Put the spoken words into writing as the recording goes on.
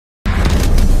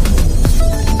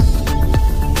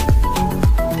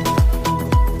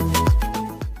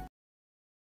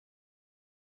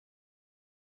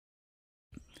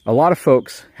A lot of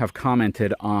folks have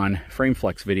commented on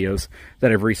FrameFlex videos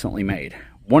that I've recently made.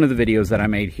 One of the videos that I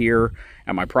made here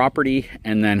at my property,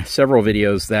 and then several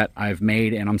videos that I've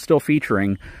made and I'm still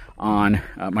featuring on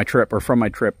my trip, or from my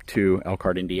trip to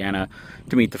Elkhart, Indiana,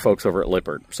 to meet the folks over at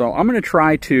Lippert. So I'm going to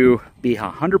try to be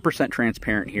 100%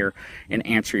 transparent here and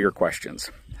answer your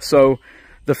questions. So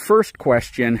the first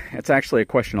question, it's actually a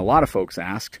question a lot of folks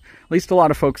asked, at least a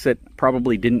lot of folks that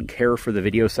probably didn't care for the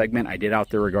video segment I did out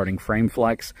there regarding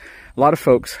FrameFlex. A lot of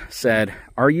folks said,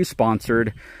 are you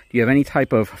sponsored? Do you have any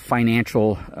type of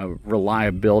financial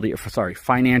reliability,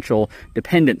 financial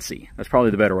dependency? That's probably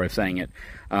the better way of saying it,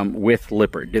 with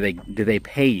Lippert. Do they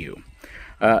pay you?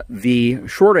 The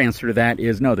short answer to that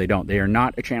is no, they don't. They are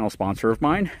not a channel sponsor of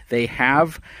mine. They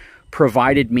have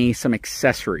provided me some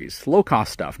accessories,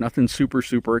 low-cost stuff, nothing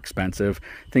super expensive,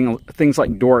 things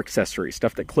like door accessories,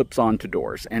 stuff that clips onto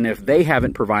doors. And if they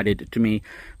haven't provided it to me,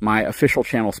 my official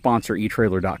channel sponsor,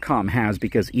 etrailer.com, has,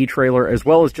 because eTrailer, as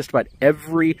well as just about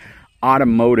every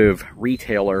automotive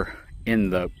retailer in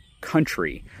the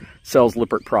country, sells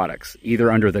Lippert products,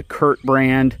 either under the Kurt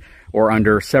brand or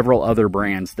under several other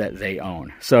brands that they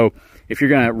own. So if you're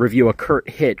going to review a Kurt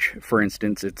hitch, for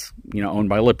instance, it's owned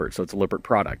by Lippert, so it's a Lippert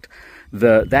product.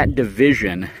 That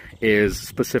division is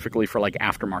specifically for like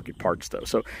aftermarket parts, though.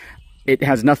 So it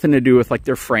has nothing to do with like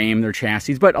their frame, their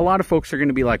chassis. But a lot of folks are going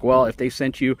to be like, well, if they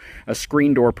sent you a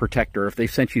screen door protector, if they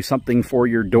sent you something for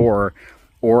your door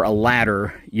or a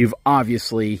ladder, you've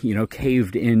obviously,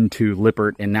 caved into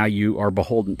Lippert and now you are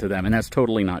beholden to them. And that's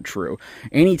totally not true.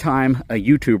 Anytime a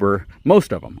YouTuber,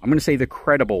 most of them, I'm going to say the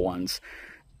credible ones,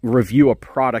 review a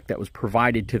product that was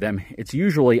provided to them, it's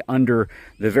usually under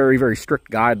the very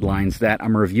strict guidelines that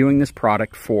I'm reviewing this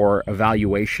product for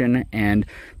evaluation and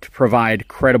to provide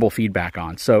credible feedback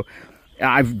on. So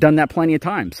I've done that plenty of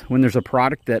times. When there's a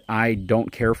product that I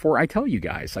don't care for, I tell you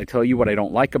guys. I tell you what I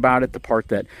don't like about it, the part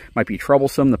that might be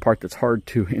troublesome, the part that's hard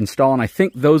to install. And I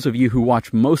think those of you who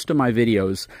watch most of my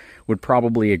videos would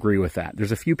probably agree with that.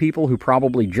 There's a few people who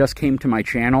probably just came to my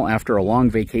channel after a long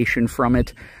vacation from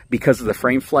it because of the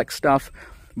FrameFlex stuff.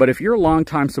 But if you're a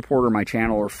longtime supporter of my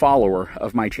channel or follower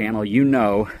of my channel, you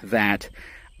know that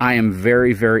I am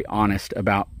very honest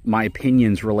about my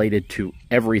opinions related to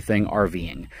everything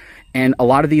RVing. And a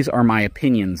lot of these are my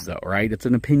opinions, though, right? It's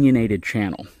an opinionated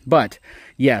channel. But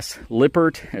yes,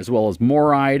 Lippert, as well as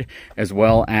Moride, as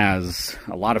well as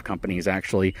a lot of companies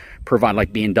actually provide,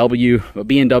 like B&W. But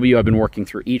B&W, I've been working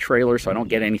through eTrailer, so I don't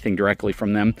get anything directly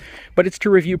from them. But it's to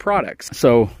review products.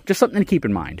 So just something to keep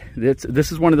in mind.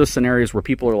 This is one of those scenarios where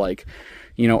people are like,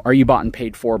 are you bought and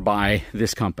paid for by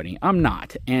this company? I'm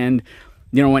not. And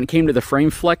when it came to the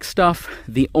FrameFlex stuff,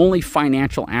 the only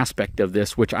financial aspect of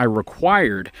this, which I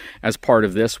required as part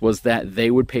of this, was that they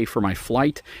would pay for my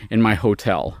flight and my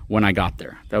hotel when I got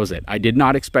there. That was it. I did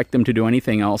not expect them to do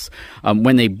anything else.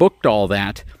 When they booked all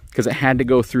that, because it had to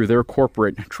go through their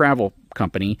corporate travel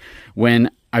company,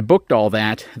 when I booked all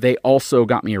that, they also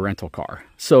got me a rental car.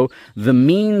 So the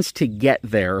means to get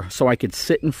there so I could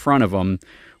sit in front of them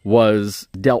was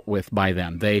dealt with by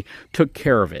them. They took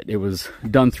care of it. It was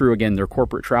done through, again, their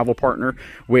corporate travel partner,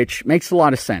 which makes a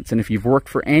lot of sense. And if you've worked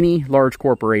for any large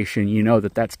corporation, you know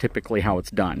that that's typically how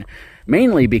it's done.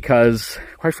 Mainly because,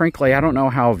 quite frankly, I don't know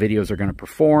how videos are going to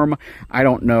perform. I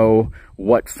don't know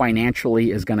what financially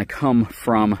is going to come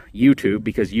from YouTube,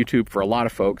 because YouTube, for a lot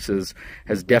of folks,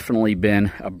 has definitely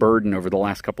been a burden over the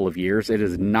last couple of years. It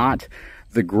is not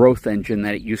the growth engine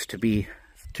that it used to be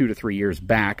 2 to 3 years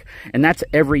back, and that's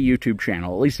every YouTube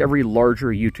channel, at least every larger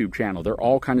YouTube channel. They're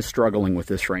all kind of struggling with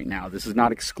this right now. This is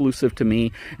not exclusive to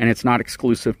me, and it's not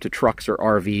exclusive to trucks or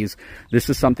RVs. This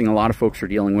is something a lot of folks are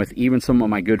dealing with. Even some of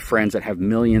my good friends that have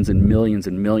millions and millions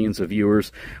and millions of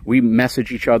viewers, we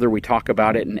message each other, we talk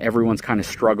about it, and everyone's kind of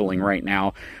struggling right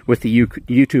now with the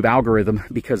YouTube algorithm,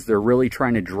 because they're really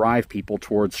trying to drive people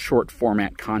towards short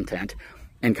format content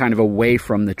and kind of away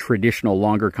from the traditional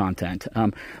longer content.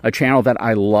 A channel that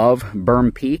I love,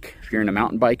 Berm Peak. If you're into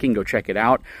mountain biking, go check it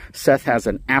out. Seth has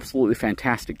an absolutely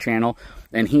fantastic channel,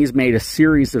 and he's made a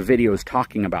series of videos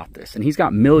talking about this. And he's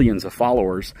got millions of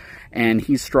followers, and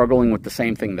he's struggling with the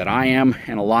same thing that I am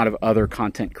and a lot of other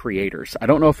content creators. I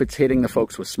don't know if it's hitting the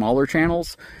folks with smaller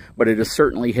channels, but it is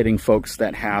certainly hitting folks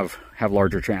that have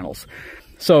larger channels.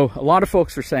 So a lot of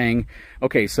folks are saying,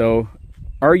 okay, so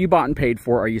are you bought and paid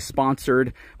for? Are you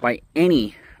sponsored by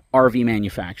any RV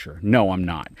manufacturer? No, I'm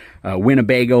not.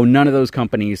 Winnebago, none of those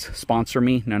companies sponsor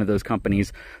me. None of those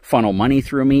companies funnel money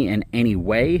through me in any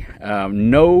way.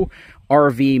 No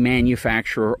RV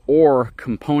manufacturer or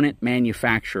component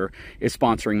manufacturer is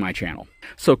sponsoring my channel.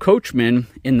 So Coachman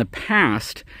in the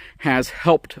past has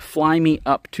helped fly me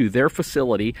up to their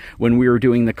facility when we were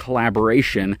doing the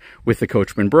collaboration with the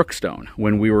Coachman Brookstone,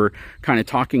 when we were kind of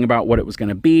talking about what it was going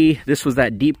to be. This was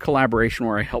that deep collaboration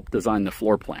where I helped design the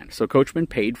floor plan. So Coachman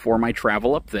paid for my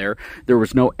travel up there. There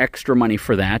was no extra money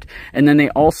for that. And then they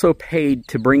also paid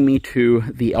to bring me to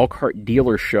the Elkhart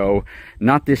dealer show,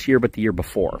 not this year, but the year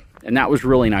before. And that was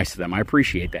really nice of them. I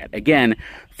appreciate that. Again,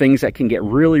 things that can get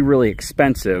really, really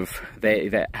expensive,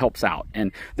 that helps out.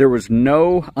 And there was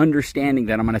no understanding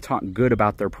that I'm going to talk good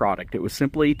about their product. It was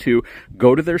simply to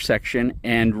go to their section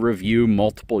and review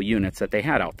multiple units that they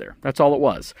had out there. That's all it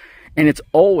was. And it's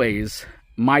always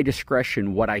my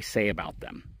discretion what I say about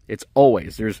them. It's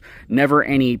always, there's never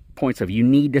any points of you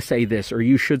need to say this or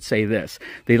you should say this.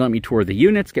 They let me tour the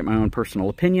units, get my own personal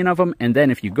opinion of them, and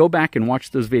then if you go back and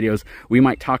watch those videos, we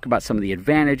might talk about some of the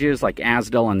advantages like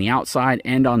ASDL on the outside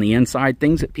and on the inside,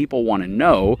 things that people want to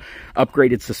know,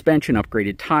 upgraded suspension,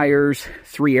 upgraded tires,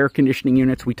 3 air conditioning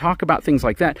units. We talk about things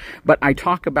like that, but I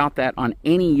talk about that on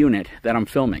any unit that I'm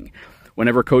filming.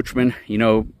 Whenever Coachman,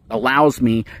 allows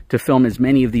me to film as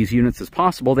many of these units as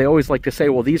possible, they always like to say,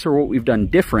 well, these are what we've done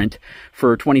different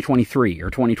for 2023 or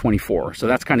 2024. So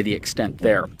that's kind of the extent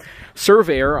there.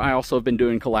 Surveyor, I also have been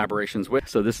doing collaborations with,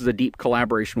 so this is a deep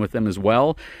collaboration with them as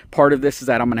well. Part of this is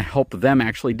that I'm going to help them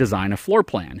actually design a floor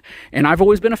plan. And I've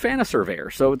always been a fan of Surveyor,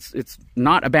 so it's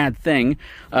not a bad thing.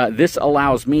 This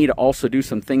allows me to also do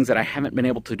some things that I haven't been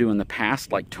able to do in the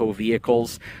past, like tow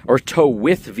vehicles or tow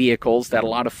with vehicles that a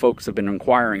lot of folks have been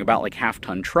inquiring about, like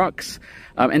half-ton trucks.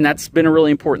 And that's been a really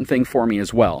important thing for me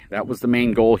as well. That was the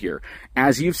main goal here.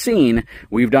 As you've seen,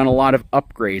 we've done a lot of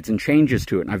upgrades and changes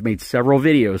to it, and I've made several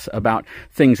videos about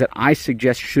things that I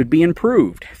suggest should be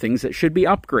improved, things that should be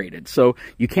upgraded. So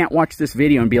you can't watch this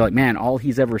video and be like, man, all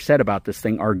he's ever said about this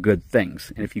thing are good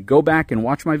things. And if you go back and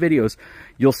watch my videos,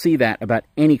 you'll see that about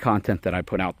any content that I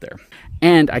put out there.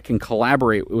 And I can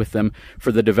collaborate with them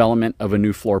for the development of a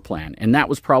new floor plan. And that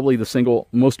was probably the single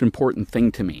most important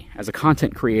thing to me. As a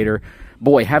content creator,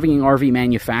 boy, having an RV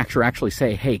manufacturer actually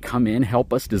say, hey, come in,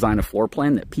 help us design a floor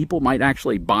plan that people might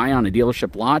actually buy on a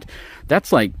dealership lot,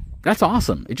 that's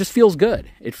awesome. It just feels good.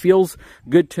 It feels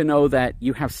good to know that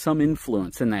you have some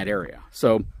influence in that area.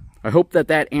 So I hope that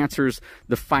that answers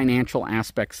the financial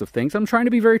aspects of things. I'm trying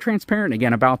to be very transparent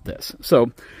again about this.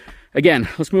 So again,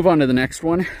 let's move on to the next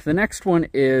one. The next one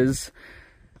is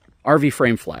RV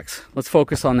Frame Flex. Let's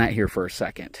focus on that here for a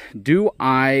second. Do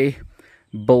I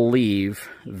believe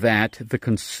that the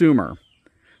consumer,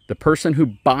 the person who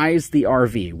buys the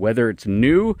RV, whether it's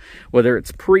new, whether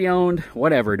it's pre-owned,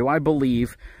 whatever, do I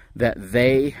believe that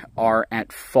they are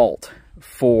at fault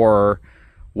for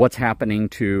what's happening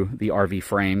to the RV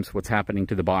frames, what's happening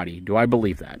to the body? Do I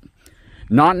believe that?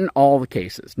 Not in all the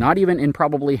cases, not even in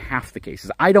probably half the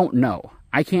cases. I don't know.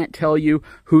 I can't tell you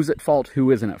who's at fault,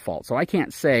 who isn't at fault. So I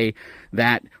can't say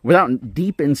that without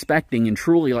deep inspecting and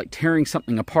truly like tearing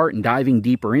something apart and diving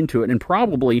deeper into it, and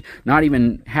probably not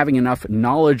even having enough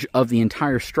knowledge of the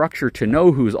entire structure to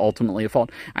know who's ultimately at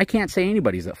fault. I can't say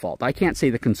anybody's at fault. I can't say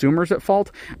the consumer's at fault.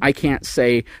 I can't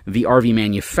say the RV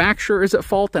manufacturer is at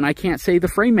fault, and I can't say the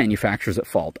frame manufacturer's at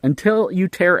fault. Until you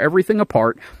tear everything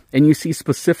apart and you see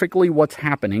specifically what's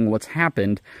happening, what's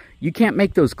happened, you can't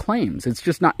make those claims. It's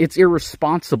just not, it's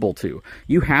irresponsible to.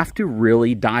 You have to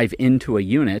really dive into a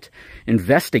unit,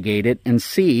 investigate it, and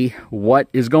see what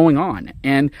is going on.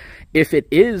 And if it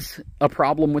is a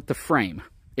problem with the frame,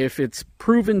 if it's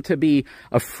proven to be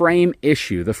a frame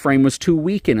issue, the frame was too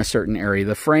weak in a certain area,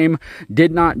 the frame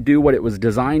did not do what it was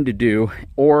designed to do,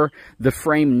 or the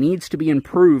frame needs to be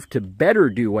improved to better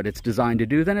do what it's designed to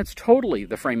do, then it's totally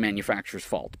the frame manufacturer's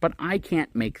fault. But I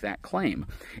can't make that claim.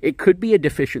 It could be a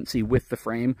deficiency with the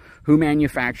frame, who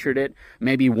manufactured it,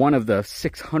 maybe one of the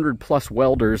 600 plus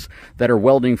welders that are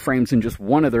welding frames in just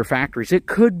one of their factories. It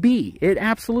could be. It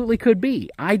absolutely could be.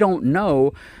 I don't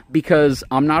know, because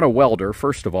I'm not a welder,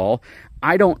 first of all.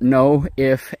 I don't know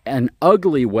if an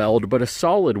ugly weld but a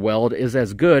solid weld is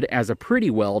as good as a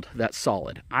pretty weld that's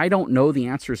solid. I don't know the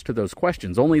answers to those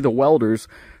questions. Only the welders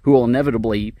who will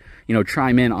inevitably,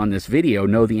 chime in on this video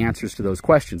know the answers to those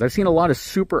questions. I've seen a lot of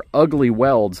super ugly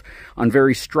welds on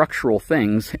very structural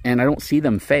things, and I don't see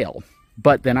them fail.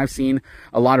 But then I've seen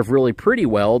a lot of really pretty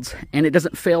welds, and it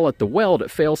doesn't fail at the weld,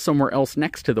 it fails somewhere else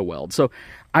next to the weld. So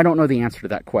I don't know the answer to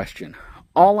that question.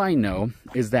 All I know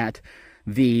is that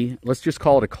let's just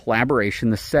call it a collaboration,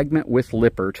 the segment with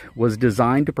Lippert was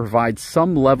designed to provide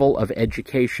some level of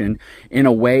education in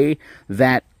a way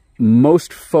that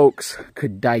most folks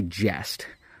could digest.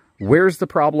 Where's the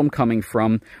problem coming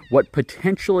from? What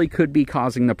potentially could be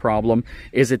causing the problem?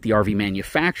 Is it the RV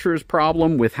manufacturer's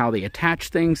problem with how they attach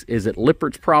things? Is it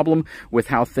Lippert's problem with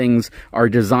how things are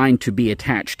designed to be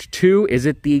attached to? Is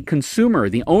it the consumer,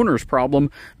 the owner's problem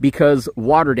because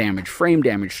water damage, frame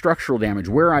damage, structural damage,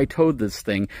 where I towed this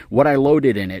thing, what I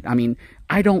loaded in it? I mean,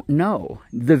 I don't know.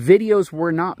 The videos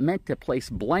were not meant to place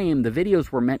blame. The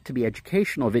videos were meant to be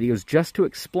educational videos just to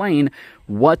explain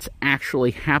what's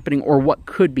actually happening or what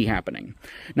could be happening.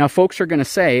 Now, folks are going to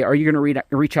say, are you going to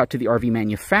reach out to the RV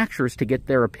manufacturers to get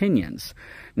their opinions?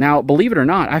 Now, believe it or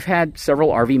not, I've had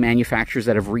several RV manufacturers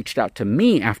that have reached out to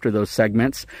me after those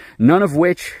segments, none of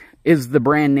which is the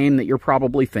brand name that you're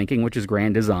probably thinking, which is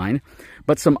Grand Design.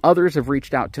 But some others have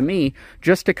reached out to me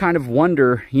just to kind of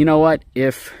wonder, you know what,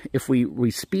 if we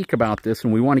speak about this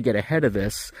and we want to get ahead of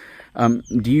this,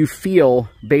 do you feel,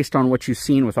 based on what you've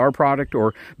seen with our product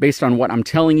or based on what I'm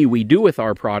telling you we do with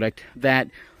our product,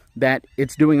 that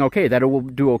it's doing okay, that it will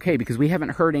do okay? Because we haven't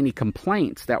heard any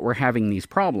complaints that we're having these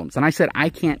problems. And I said, I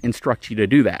can't instruct you to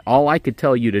do that. All I could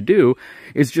tell you to do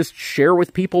is just share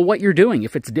with people what you're doing.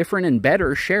 If it's different and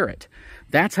better, share it.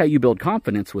 That's how you build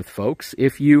confidence with folks.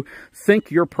 If you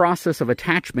think your process of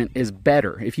attachment is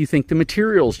better, if you think the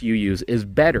materials you use is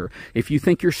better, if you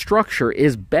think your structure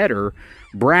is better,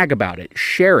 brag about it,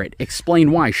 share it,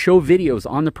 explain why, show videos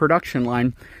on the production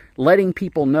line, letting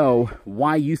people know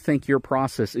why you think your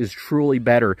process is truly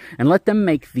better, and let them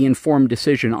make the informed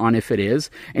decision on if it is,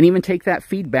 and even take that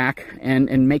feedback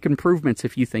and make improvements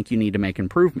if you think you need to make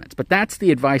improvements. But that's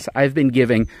the advice I've been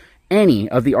giving any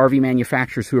of the RV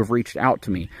manufacturers who have reached out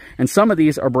to me. And some of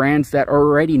these are brands that are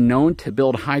already known to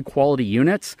build high quality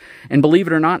units. And believe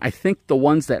it or not, I think the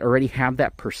ones that already have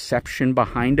that perception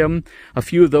behind them, a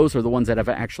few of those are the ones that have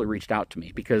actually reached out to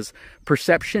me, because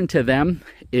perception to them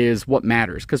is what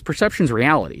matters, because perception's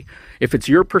reality. If it's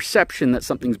your perception that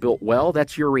something's built well,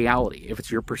 that's your reality. If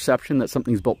it's your perception that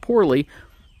something's built poorly,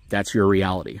 that's your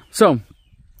reality. So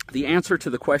the answer to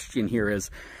the question here is,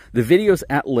 the videos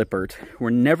at Lippert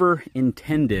were never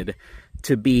intended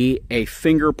to be a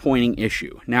finger-pointing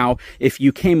issue. Now, if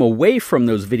you came away from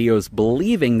those videos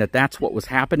believing that that's what was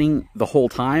happening the whole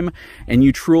time, and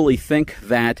you truly think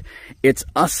that it's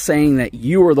us saying that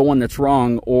you are the one that's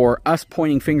wrong, or us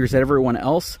pointing fingers at everyone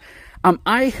else, I'm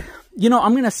going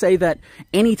to say that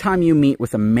anytime you meet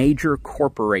with a major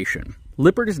corporation,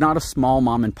 Lippert is not a small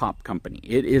mom and pop company.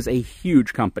 It is a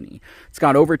huge company. It's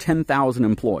got over 10,000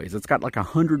 employees. It's got like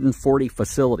 140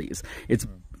 facilities. It's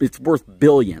worth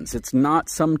billions. It's not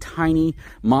some tiny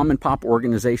mom and pop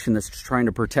organization that's just trying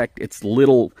to protect its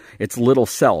little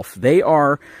self. They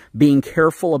are being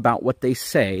careful about what they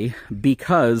say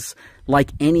because, like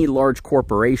any large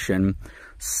corporation,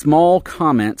 small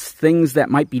comments, things that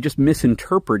might be just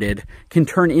misinterpreted, can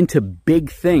turn into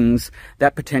big things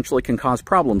that potentially can cause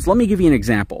problems. Let me give you an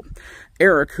example.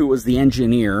 Eric, who was the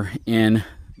engineer in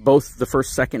both the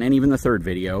first, second, and even the third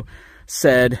video,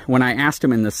 said, when I asked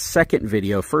him in the second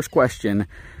video, first question,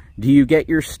 do you get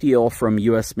your steel from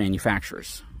U.S.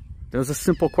 manufacturers? That was a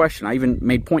simple question. I even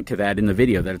made point to that in the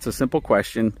video, that it's a simple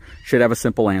question, should have a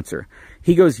simple answer.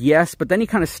 He goes, yes, but then he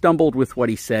kind of stumbled with what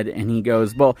he said, and he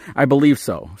goes, well, I believe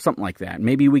so, something like that.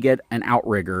 Maybe we get an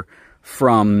outrigger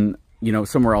from,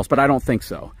 somewhere else, but I don't think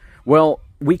so. Well,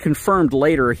 he confirmed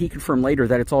later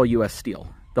that it's all U.S.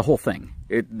 steel, the whole thing.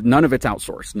 None of it's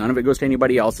outsourced. None of it goes to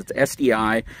anybody else. It's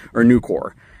SDI or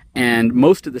Nucor. And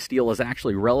most of the steel is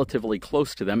actually relatively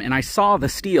close to them. And I saw the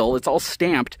steel, it's all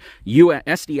stamped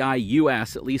SDI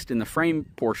US, at least in the frame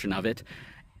portion of it.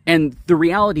 And the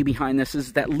reality behind this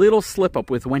is that little slip up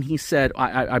with when he said,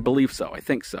 I believe so, I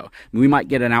think so, we might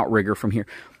get an outrigger from here.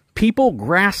 People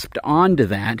grasped onto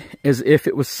that as if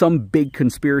it was some big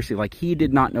conspiracy, like he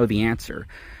did not know the answer.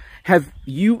 Have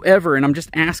you ever, and I'm just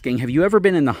asking, have you ever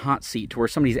been in the hot seat to where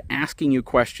somebody's asking you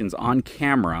questions on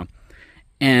camera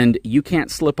and you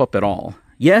can't slip up at all?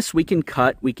 Yes, we can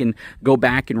cut, we can go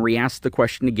back and re-ask the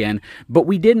question again, but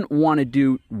we didn't want to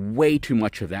do way too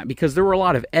much of that because there were a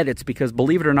lot of edits, because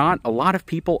believe it or not, a lot of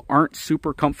people aren't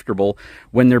super comfortable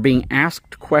when they're being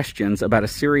asked questions about a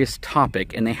serious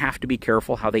topic, and they have to be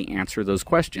careful how they answer those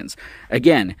questions.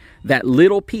 Again, that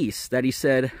little piece that he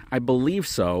said, I believe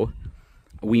so,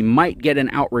 we might get an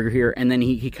outrigger here, and then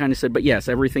he kind of said, but yes,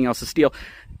 everything else is steel,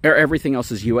 or everything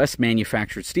else is U.S.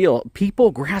 manufactured steel. People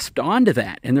grasped onto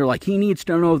that, and they're like, he needs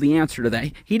to know the answer to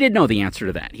that. He did know the answer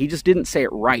to that. He just didn't say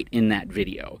it right in that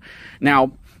video.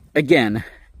 Now, again,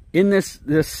 in this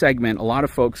segment, a lot of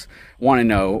folks want to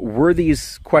know, were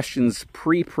these questions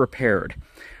pre-prepared?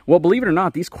 Well, believe it or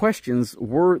not, these questions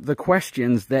were the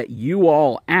questions that you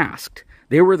all asked.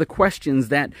 They were the questions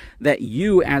that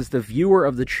you, as the viewer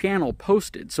of the channel,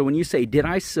 posted. So when you say, did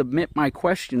I submit my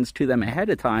questions to them ahead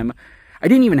of time? I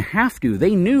didn't even have to.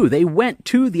 They knew. They went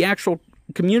to the actual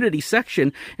community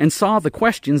section and saw the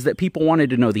questions that people wanted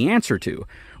to know the answer to.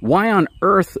 Why on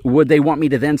earth would they want me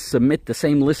to then submit the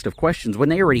same list of questions when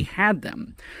they already had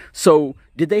them? So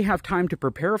did they have time to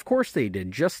prepare? Of course they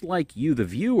did. Just like you, the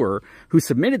viewer, who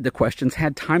submitted the questions,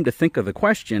 had time to think of the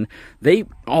question.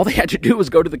 All they had to do was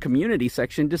go to the community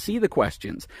section to see the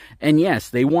questions. And yes,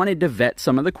 they wanted to vet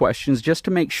some of the questions just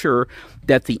to make sure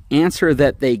that the answer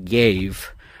that they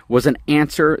gave was an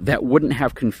answer that wouldn't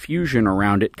have confusion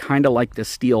around it, kind of like the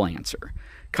Steele answer.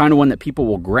 Kind of one that people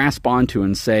will grasp onto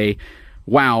and say,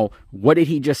 wow, what did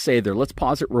he just say there? Let's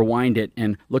pause it, rewind it,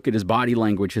 and look at his body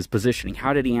language, his positioning.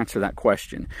 How did he answer that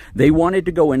question? They wanted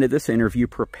to go into this interview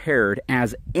prepared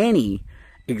as any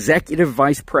executive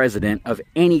vice president of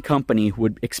any company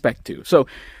would expect to. So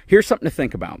here's something to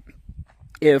think about.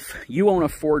 If you own a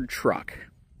Ford truck,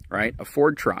 right, a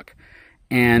Ford truck,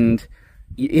 and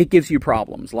it gives you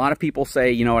problems. A lot of people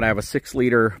say, you know what, I have a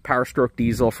 6-liter Power Stroke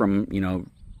diesel from,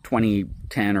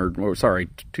 2010 or sorry,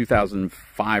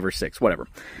 2005 or 6, whatever.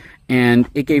 And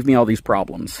it gave me all these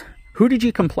problems. Who did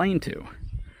you complain to?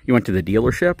 You went to the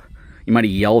dealership? You might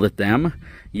have yelled at them.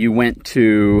 You went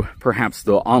to perhaps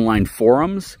the online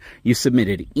forums. You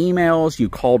submitted emails. You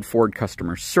called Ford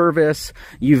customer service.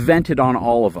 You vented on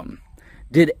all of them.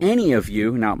 Did any of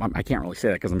you, now I can't really say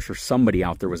that because I'm sure somebody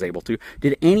out there was able to,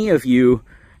 did any of you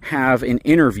have an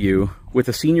interview with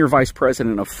a senior vice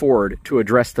president of Ford to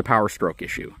address the Power Stroke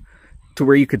issue, to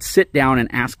where you could sit down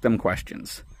and ask them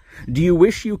questions? Do you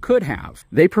wish you could have?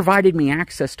 They provided me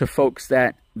access to folks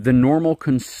that the normal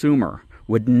consumer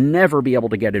would never be able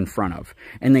to get in front of.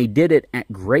 And they did it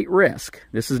at great risk.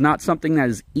 This is not something that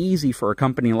is easy for a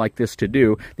company like this to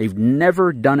do. They've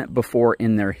never done it before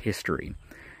in their history.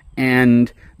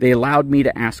 And they allowed me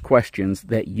to ask questions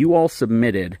that you all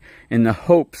submitted in the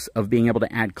hopes of being able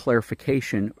to add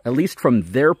clarification, at least from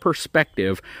their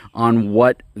perspective, on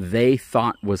what they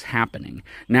thought was happening.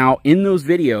 Now, in those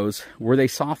videos, were they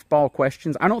softball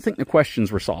questions? I don't think the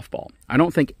questions were softball. I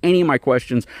don't think any of my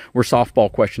questions were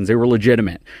softball questions. They were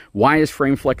legitimate. Why is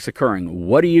frame flex occurring?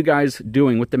 What are you guys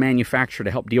doing with the manufacturer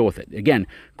to help deal with it? Again,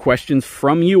 questions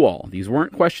from you all. These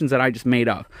weren't questions that I just made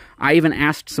up. I even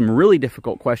asked some really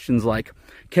difficult questions like,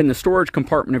 can the storage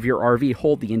compartment of your RV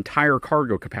hold the entire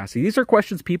cargo capacity? These are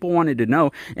questions people wanted to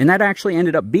know, and that actually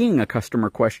ended up being a customer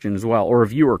question as well, or a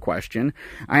viewer question.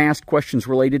 I asked questions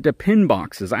related to pin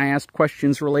boxes. I asked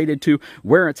questions related to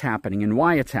where it's happening and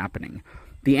why it's happening.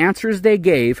 The answers they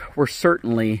gave were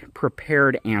certainly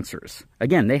prepared answers.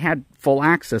 Again, they had full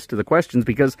access to the questions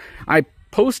because I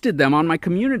posted them on my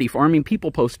community forum. I mean,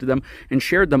 people posted them and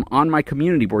shared them on my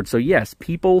community board. So yes,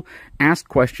 people asked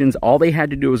questions. All they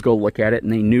had to do was go look at it,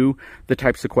 and they knew the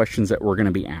types of questions that were going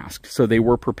to be asked. So they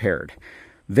were prepared.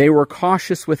 They were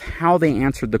cautious with how they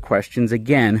answered the questions,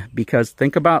 again, because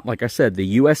think about, like I said, the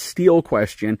U.S. Steel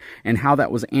question and how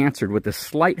that was answered with a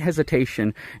slight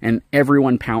hesitation, and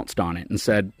everyone pounced on it and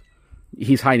said,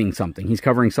 he's hiding something. He's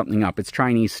covering something up. It's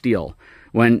Chinese steel,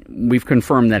 when we've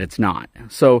confirmed that it's not.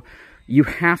 So you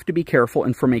have to be careful,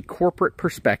 and from a corporate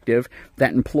perspective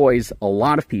that employs a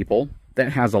lot of people,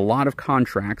 that has a lot of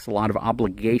contracts, a lot of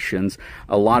obligations,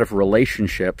 a lot of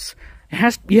relationships,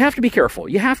 you have to be careful.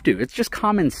 You have to. It's just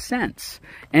common sense.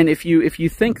 And if you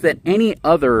think that any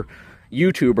other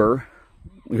YouTuber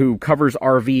who covers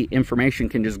RV information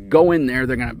can just go in there,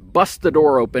 they're going to bust the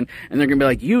door open, and they're going to be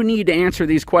like, you need to answer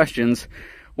these questions.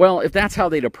 Well, if that's how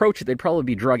they'd approach it, they'd probably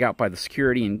be drug out by the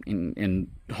security and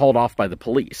hauled off by the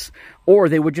police. Or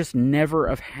they would just never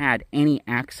have had any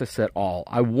access at all.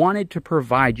 I wanted to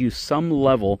provide you some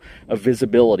level of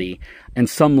visibility and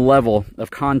some level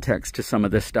of context to some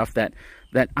of this stuff that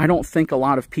I don't think a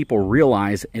lot of people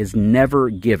realize is never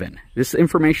given. This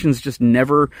information is just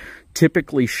never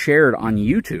typically shared on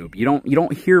YouTube. You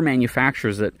don't hear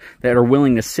manufacturers that are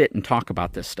willing to sit and talk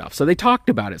about this stuff. So they talked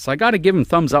about it. So I got to give them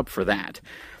thumbs up for that.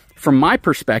 From my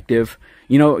perspective,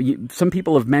 some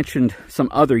people have mentioned some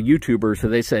other YouTubers who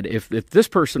they said if this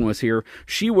person was here,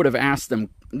 she would have asked them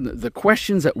the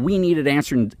questions that we needed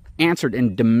answered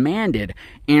and demanded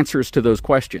answers to those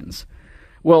questions.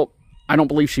 Well, I don't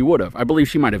believe she would have. I believe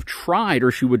she might have tried,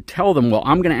 or she would tell them, well,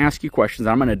 I'm going to ask you questions,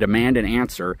 I'm going to demand an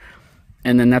answer,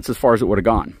 and then that's as far as it would have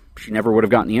gone. She never would have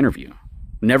gotten the interview.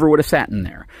 Never would have sat in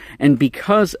there. And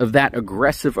because of that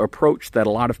aggressive approach that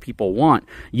a lot of people want,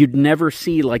 you'd never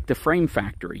see like the frame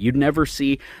factory. You'd never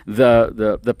see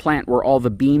the plant where all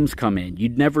the beams come in.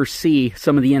 You'd never see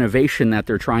some of the innovation that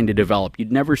they're trying to develop.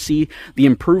 You'd never see the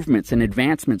improvements and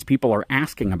advancements people are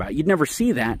asking about. You'd never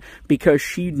see that because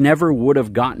she never would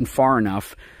have gotten far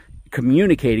enough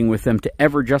communicating with them to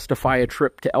ever justify a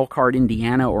trip to Elkhart,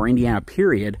 Indiana, or Indiana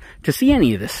period to see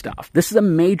any of this stuff. This is a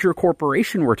major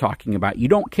corporation we're talking about. You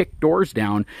don't kick doors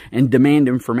down and demand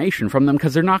information from them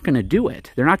because they're not going to do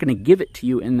it. They're not going to give it to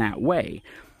you in that way.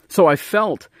 So I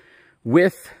felt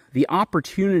with the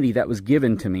opportunity that was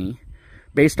given to me,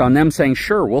 based on them saying,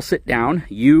 sure, we'll sit down.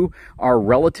 You are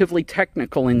relatively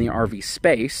technical in the RV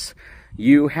space.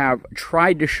 You have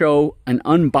tried to show an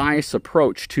unbiased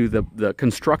approach to the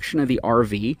construction of the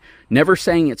RV, never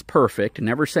saying it's perfect,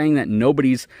 never saying that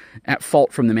nobody's at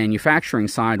fault from the manufacturing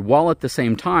side, while at the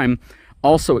same time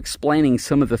also explaining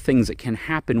some of the things that can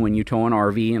happen when you tow an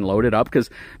RV and load it up. Because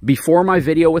before my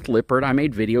video with LIPPERT, I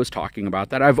made videos talking about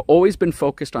that. I've always been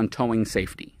focused on towing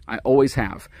safety. I always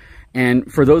have.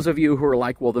 And for those of you who are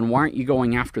like, well, then why aren't you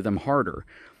going after them harder?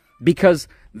 Because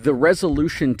the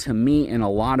resolution to me in a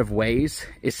lot of ways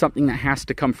is something that has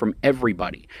to come from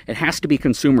everybody. It has to be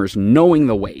consumers knowing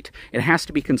the weight. It has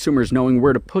to be consumers knowing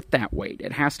where to put that weight.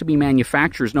 It has to be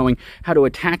manufacturers knowing how to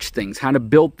attach things, how to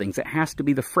build things. It has to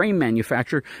be the frame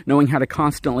manufacturer knowing how to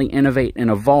constantly innovate and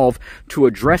evolve to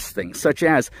address things, such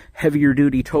as heavier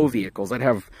duty tow vehicles that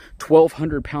have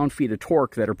 1,200 pound-feet of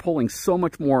torque that are pulling so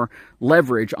much more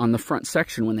leverage on the front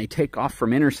section when they take off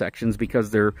from intersections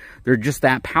because they're just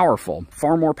that powerful,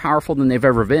 far more powerful than they've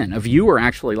ever been. A viewer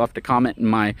actually left a comment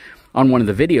on one of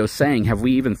the videos saying, have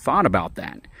we even thought about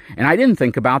that? And I didn't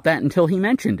think about that until he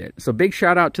mentioned it. So big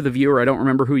shout out to the viewer. I don't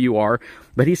remember who you are,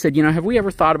 but he said, you know, have we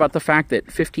ever thought about the fact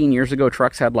that 15 years ago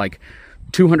trucks had like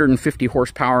 250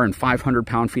 horsepower and 500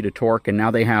 pound-feet of torque, and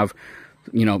now they have,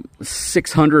 you know,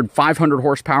 600, 500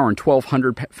 horsepower and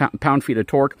 1,200 pound-feet of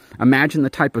torque? Imagine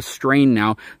the type of strain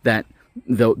now that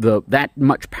that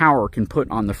much power can put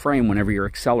on the frame whenever you're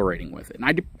accelerating with it. And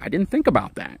I didn't think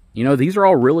about that. You know, these are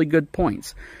all really good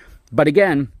points. But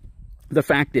again, the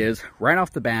fact is, right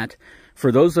off the bat,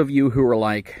 for those of you who are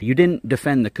like, you didn't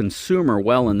defend the consumer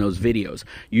well in those videos.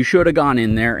 You should have gone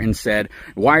in there and said,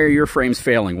 why are your frames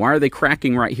failing? Why are they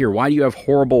cracking right here? Why do you have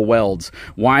horrible welds?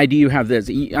 Why do you have this?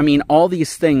 I mean, all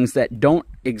these things that don't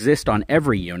exist on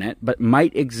every unit, but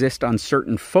might exist on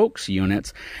certain folks'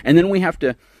 units. And then we have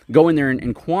to go in there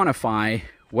and quantify,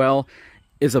 well,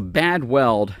 is a bad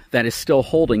weld that is still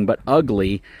holding but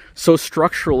ugly so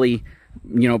structurally,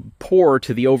 you know, poor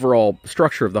to the overall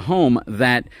structure of the home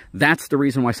that that's the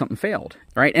reason why something failed,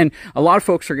 right? And a lot of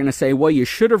folks are going to say, well, you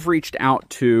should have reached out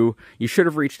to these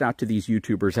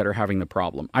YouTubers that are having the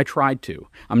problem. I tried to.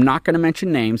 I'm not going to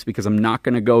mention names because I'm not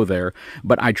going to go there,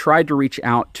 but I tried to reach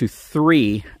out to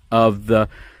 3 of the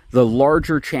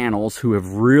larger channels who have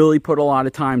really put a lot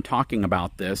of time talking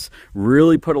about this,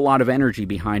 really put a lot of energy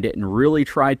behind it, and really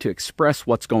tried to express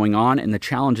what's going on and the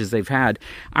challenges they've had.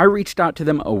 I reached out to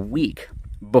them a week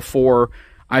before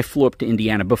I flew up to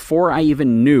Indiana, before I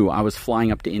even knew I was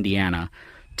flying up to Indiana,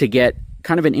 to get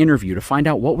kind of an interview to find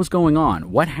out what was going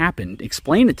on, what happened,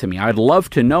 explain it to me. I'd love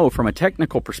to know from a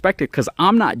technical perspective because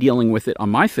I'm not dealing with it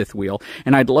on my fifth wheel,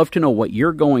 and I'd love to know what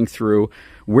you're going through,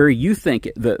 where you think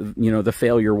the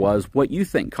failure was, what you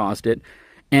think caused it.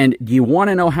 And do you want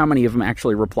to know how many of them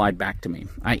actually replied back to me?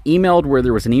 I emailed where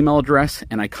there was an email address,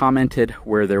 and I commented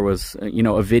where there was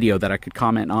a video that I could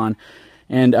comment on.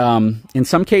 And in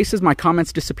some cases, my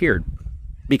comments disappeared,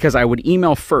 because I would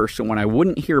email first, and when I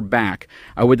wouldn't hear back,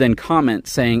 I would then comment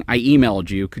saying, I emailed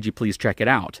you, could you please check it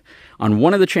out? On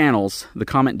one of the channels, the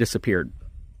comment disappeared.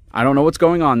 I don't know what's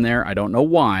going on there. I don't know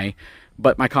why,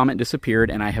 but my comment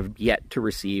disappeared, and I have yet to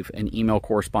receive an email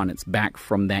correspondence back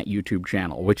from that YouTube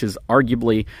channel, which is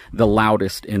arguably the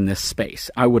loudest in this space.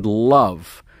 I would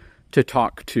love to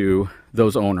talk to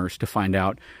those owners to find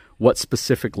out what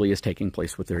specifically is taking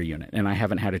place with their unit, and I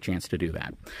haven't had a chance to do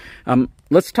that.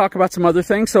 Let's talk about some other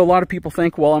things. So a lot of people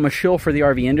think, well, I'm a shill for the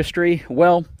RV industry.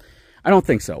 Well, I don't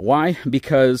think so. Why?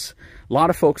 Because a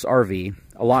lot of folks RV.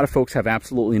 A lot of folks have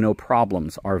absolutely no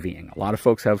problems RVing. A lot of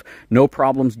folks have no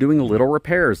problems doing little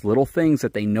repairs, little things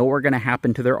that they know are going to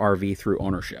happen to their RV through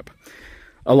ownership.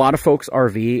 A lot of folks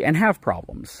RV and have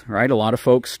problems, right? A lot of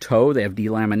folks tow, they have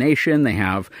delamination, they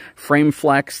have frame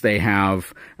flex, they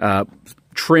have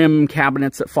trim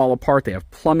cabinets that fall apart, they have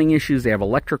plumbing issues, they have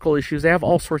electrical issues, they have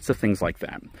all sorts of things like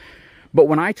that. But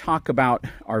when I talk about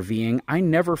RVing, I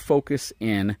never focus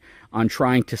in on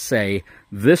trying to say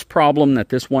this problem that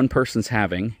this one person's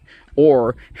having,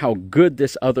 or how good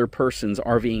this other person's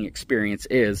RVing experience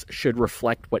is should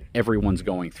reflect what everyone's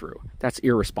going through. That's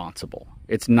irresponsible.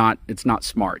 It's not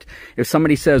smart. If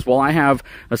somebody says, well, I have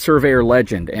a Surveyor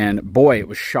Legend and boy, it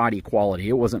was shoddy quality,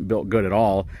 it wasn't built good at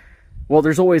all. Well,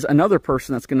 there's always another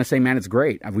person that's going to say, man, it's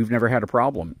great. We've never had a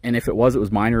problem. And if it was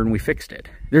minor and we fixed it.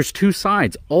 There's two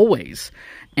sides, always.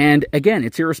 And again,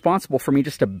 it's irresponsible for me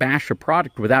just to bash a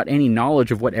product without any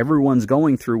knowledge of what everyone's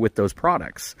going through with those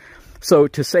products. So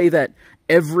to say that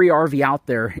every RV out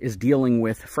there is dealing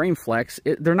with frame flex,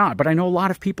 they're not. But I know a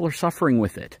lot of people are suffering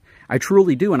with it. I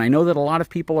truly do. And I know that a lot of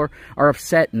people are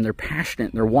upset and they're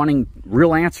passionate and they're wanting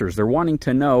real answers. They're wanting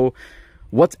to know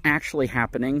what's actually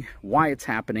happening, why it's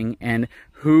happening, and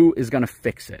who is going to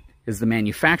fix it. Is the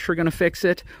manufacturer going to fix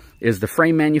it? Is the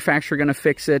frame manufacturer going to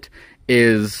fix it?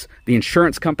 Is the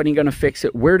insurance company going to fix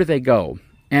it? Where do they go?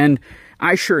 And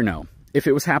I sure know if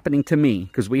it was happening to me,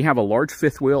 because we have a large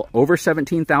fifth wheel, over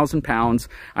 17,000 pounds.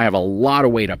 I have a lot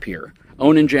of weight up here.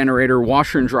 Onan generator,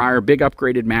 washer and dryer, big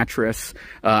upgraded mattress.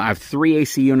 I have 3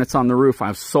 AC units on the roof. I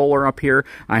have solar up here.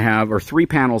 I have 3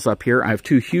 panels up here. I have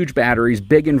 2 huge batteries,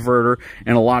 big inverter,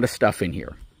 and a lot of stuff in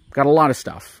here. Got a lot of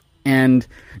stuff. And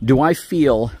do I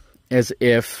feel as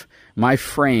if my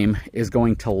frame is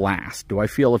going to last? Do I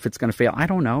feel if it's going to fail? I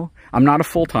don't know. I'm not a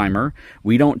full-timer.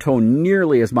 We don't tow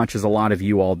nearly as much as a lot of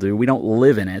you all do. We don't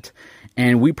live in it.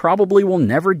 And we probably will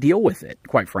never deal with it,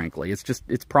 quite frankly.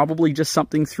 It's probably just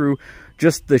something through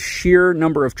just the sheer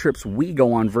number of trips we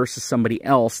go on versus somebody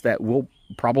else that will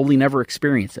probably never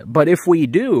experience it. But if we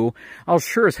do, I'll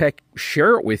sure as heck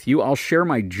share it with you. I'll share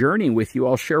my journey with you.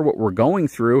 I'll share what we're going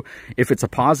through, if it's a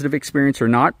positive experience or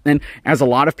not. And as a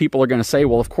lot of people are going to say,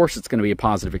 well, of course it's going to be a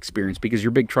positive experience because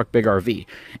you're Big Truck, Big RV.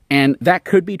 And that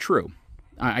could be true.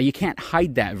 You can't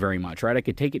hide that very much, right? I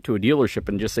could take it to a dealership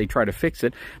and just say, try to fix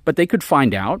it, but they could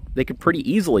find out. They could pretty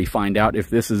easily find out if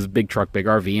this is Big Truck, Big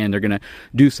RV and they're going to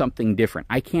do something different.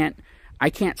 I can't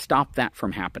stop that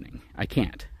from happening. I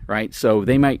can't, right? So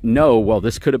they might know, well,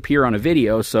 this could appear on a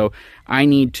video, so I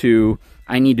need to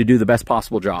do the best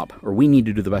possible job, or we need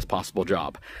to do the best possible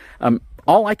job.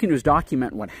 All I can do is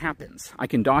document what happens. I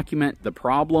can document the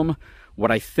problem, what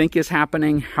I think is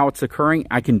happening, how it's occurring.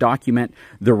 I can document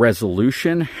the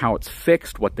resolution, how it's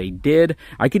fixed, what they did.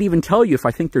 I could even tell you if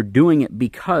I think they're doing it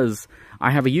because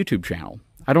I have a YouTube channel.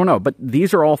 I don't know, but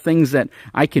these are all things that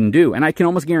I can do. And I can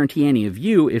almost guarantee any of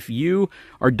you, if you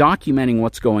are documenting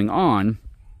what's going on,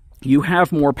 you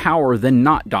have more power than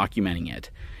not documenting it.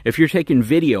 If you're taking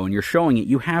video and you're showing it,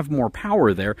 you have more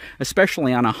power there,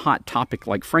 especially on a hot topic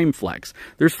like frame flex.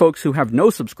 There's folks who have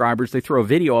no subscribers. They throw a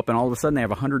video up and all of a sudden they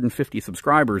have 150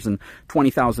 subscribers and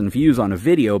 20,000 views on a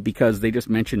video because they just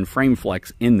mentioned frame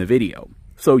flex in the video.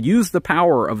 So use the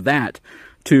power of that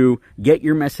to get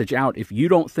your message out if you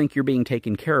don't think you're being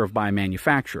taken care of by a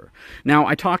manufacturer. Now,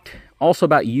 I talked also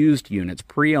about used units,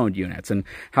 pre-owned units, and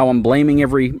how I'm blaming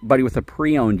everybody with a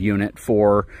pre-owned unit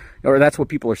for, or that's what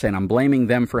people are saying. I'm blaming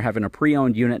them for having a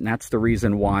pre-owned unit, and that's the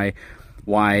reason why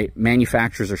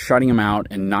manufacturers are shutting them out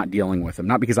and not dealing with them.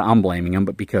 Not because I'm blaming them,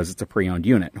 but because it's a pre-owned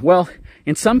unit. Well,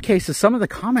 in some cases, some of the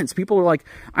comments, people are like,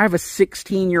 I have a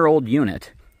 16-year-old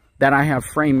unit that I have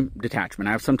frame detachment.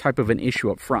 I have some type of an issue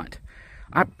up front.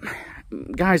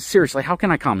 Guys, seriously, how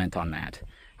can I comment on that?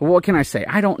 What can I say?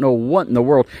 I don't know what in the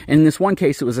world. In this one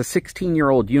case, it was a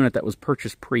 16-year-old unit that was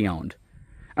purchased pre-owned.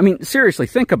 I mean, seriously,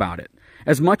 think about it.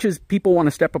 As much as people want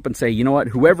to step up and say, you know what,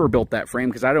 whoever built that frame,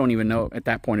 because I don't even know at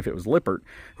that point if it was Lippert,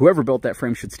 whoever built that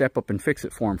frame should step up and fix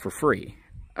it for them for free.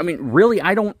 I mean, really,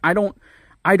 I don't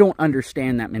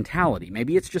understand that mentality.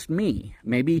 Maybe it's just me.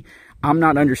 Maybe I'm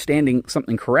not understanding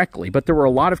something correctly. But there were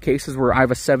a lot of cases where I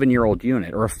have a 7-year-old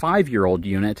unit or a 5-year-old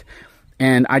unit,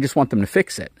 and I just want them to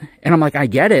fix it. And I'm like, I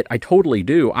get it. I totally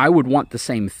do. I would want the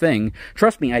same thing.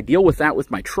 Trust me, I deal with that with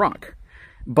my truck.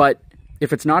 But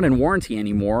if it's not in warranty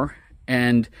anymore,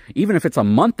 and even if it's a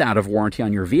month out of warranty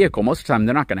on your vehicle, most of the time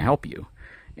they're not going to help you.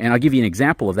 And I'll give you an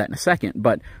example of that in a second.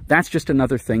 But that's just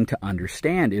another thing to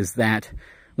understand, is that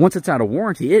once it's out of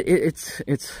warranty, it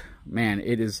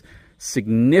is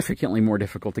significantly more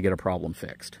difficult to get a problem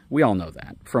fixed. We all know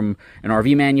that. From an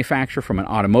RV manufacturer, from an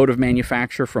automotive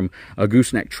manufacturer, from a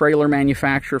gooseneck trailer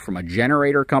manufacturer, from a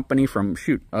generator company, from,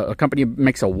 a company that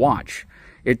makes a watch.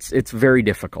 It's very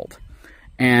difficult.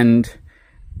 And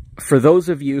for those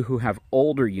of you who have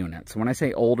older units, when I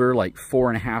say older, like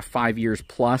 4.5, 5 years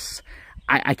plus,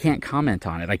 I can't comment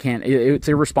on it. I can't, it's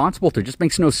irresponsible to. It just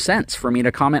makes no sense for me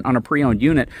to comment on a pre-owned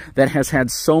unit that has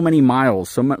had so many miles,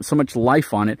 so much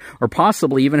life on it, or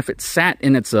possibly even if it sat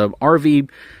in its RV,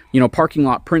 you know, parking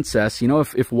lot princess. You know,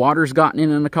 if water's gotten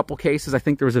in a couple cases, I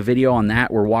think there was a video on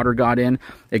that where water got in,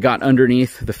 it got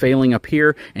underneath the failing up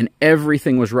here, and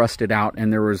everything was rusted out,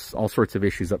 and there was all sorts of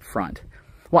issues up front.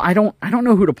 Well, I don't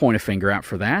know who to point a finger at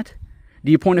for that.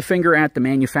 Do you point a finger at the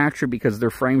manufacturer because their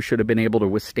frame should have been able to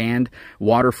withstand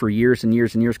water for years and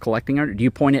years and years collecting on it? Do you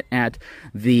point it at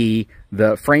the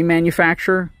frame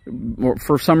manufacturer? Or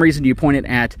for some reason, do you point it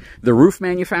at the roof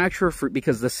manufacturer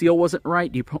because the seal wasn't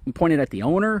right? Do you point it at the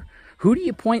owner? Who do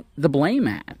you point the blame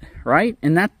at, right?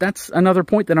 And that's another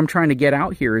point that I'm trying to get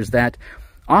out here, is that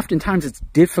oftentimes it's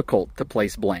difficult to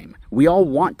place blame. We all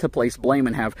want to place blame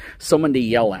and have someone to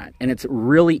yell at. And it's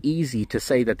really easy to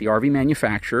say that the RV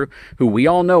manufacturer, who we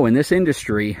all know in this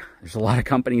industry, there's a lot of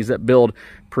companies that build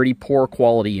pretty poor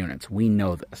quality units. We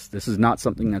know this. This is not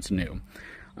something that's new.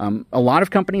 A lot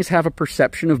of companies have a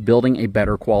perception of building a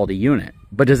better quality unit.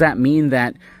 But does that mean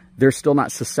that they're still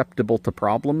not susceptible to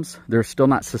problems? They're still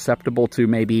not susceptible to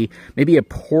maybe a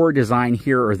poor design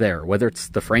here or there, whether it's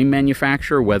the frame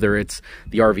manufacturer, whether it's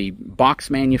the RV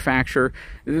box manufacturer.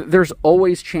 There's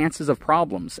always chances of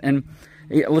problems. And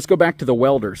let's go back to the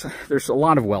welders. There's a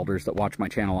lot of welders that watch my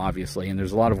channel, obviously, and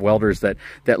there's a lot of welders that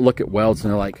look at welds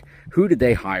and they're like, who did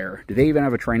they hire? Do they even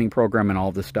have a training program and all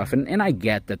of this stuff? And I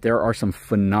get that there are some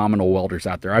phenomenal welders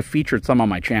out there. I've featured some on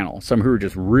my channel, some who are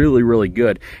just really, really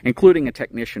good, including a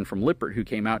technician from Lippert who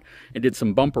came out and did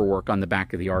some bumper work on the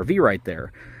back of the RV right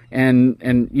there.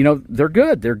 And you know, they're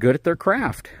good. They're good at their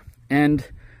craft. And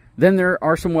then there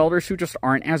are some welders who just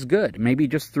aren't as good, maybe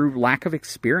just through lack of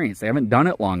experience. They haven't done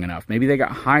it long enough. Maybe they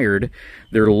got hired,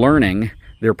 they're learning,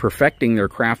 they're perfecting their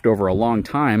craft over a long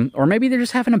time, or maybe they're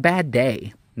just having a bad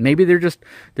day. Maybe they're just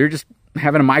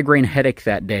having a migraine headache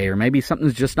that day, or maybe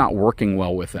something's just not working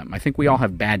well with them. I think we all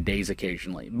have bad days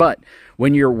occasionally. But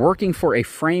when you're working for a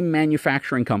frame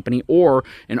manufacturing company or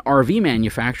an RV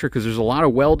manufacturer, because there's a lot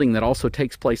of welding that also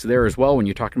takes place there as well when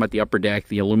you're talking about the upper deck,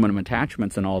 the aluminum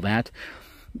attachments and all that,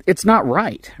 it's not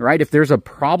right? If there's a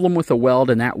problem with a weld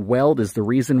and that weld is the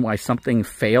reason why something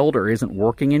failed or isn't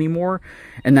working anymore,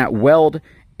 and that weld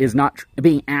is not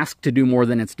being asked to do more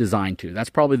than it's designed to, that's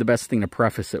probably the best thing to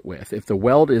preface it with. If the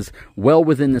weld is well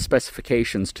within the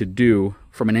specifications to do,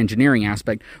 from an engineering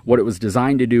aspect, what it was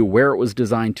designed to do, where it was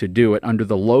designed to do it, under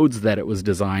the loads that it was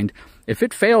designed, if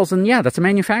it fails, then yeah, that's a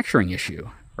manufacturing issue,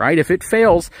 right? If it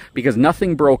fails because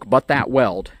nothing broke but that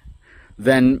weld,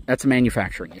 then that's a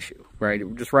manufacturing issue, right?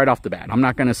 Just right off the bat. I'm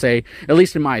not going to say, at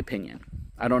least in my opinion,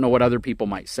 I don't know what other people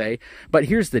might say, but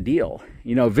here's the deal.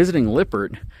 You know, visiting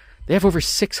Lippert, they have over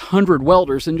 600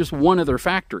 welders in just one of their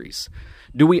factories.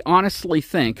 Do we honestly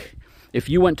think if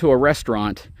you went to a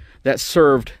restaurant that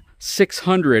served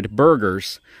 600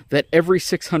 burgers, that every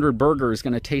 600 burger is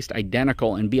going to taste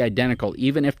identical and be identical,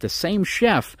 even if the same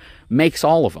chef makes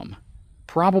all of them?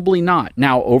 Probably not.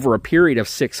 Now, over a period of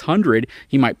 600,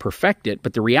 he might perfect it,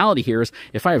 but the reality here is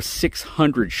if I have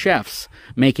 600 chefs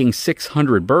making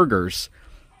 600 burgers,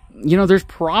 you know, there's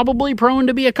probably prone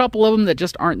to be a couple of them that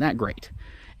just aren't that great.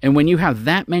 And when you have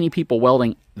that many people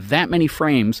welding that many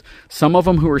frames, some of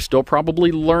them who are still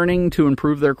probably learning to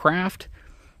improve their craft,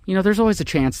 you know, there's always a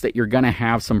chance that you're going to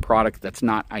have some product that's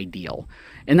not ideal.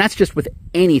 And that's just with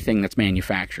anything that's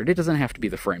manufactured. It doesn't have to be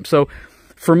the frame. So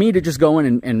for me to just go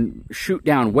in and shoot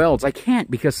down welds, I can't,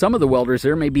 because some of the welders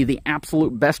there may be the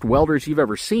absolute best welders you've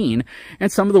ever seen,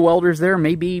 and some of the welders there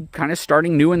may be kind of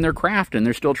starting new in their craft, and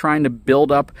they're still trying to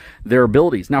build up their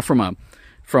abilities. Now, from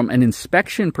an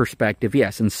inspection perspective,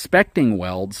 yes, inspecting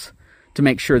welds to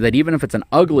make sure that even if it's an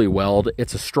ugly weld,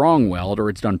 it's a strong weld or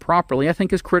it's done properly, I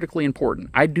think is critically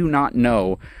important. I do not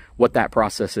know what that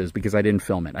process is because I didn't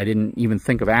film it. I didn't even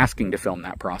think of asking to film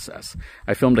that process.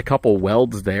 I filmed a couple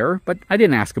welds there, but I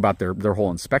didn't ask about their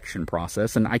whole inspection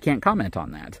process, and I can't comment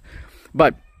on that.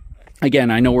 But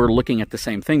again, I know we're looking at the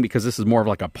same thing because this is more of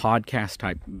like a podcast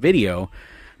type video,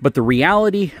 but the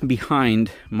reality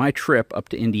behind my trip up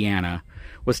to Indiana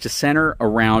was to center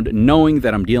around knowing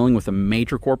that I'm dealing with a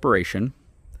major corporation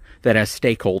that has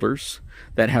stakeholders,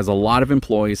 that has a lot of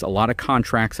employees, a lot of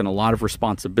contracts, and a lot of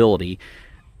responsibility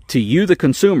to you, the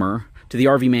consumer, to the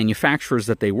RV manufacturers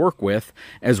that they work with,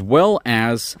 as well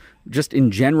as just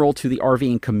in general to the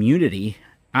RVing community.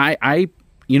 I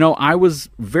was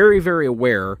very, very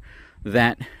aware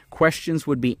that questions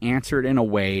would be answered in a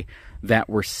way that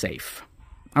were safe.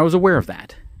 I was aware of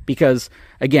that because,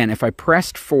 again, if I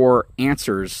pressed for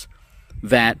answers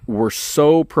that were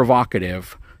so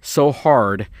provocative, so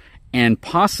hard, and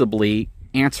possibly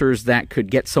answers that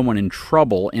could get someone in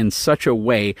trouble in such a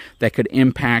way that could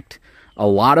impact a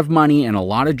lot of money and a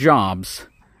lot of jobs,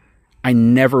 I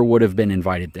never would have been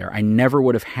invited there. I never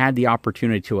would have had the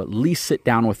opportunity to at least sit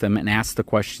down with them and ask the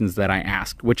questions that I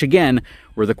asked, which again,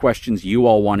 were the questions you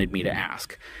all wanted me to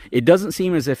ask. It doesn't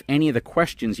seem as if any of the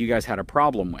questions you guys had a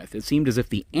problem with. It seemed as if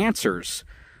the answers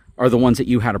are the ones that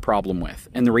you had a problem with.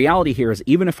 And the reality here is,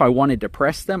 even if I wanted to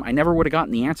press them, I never would have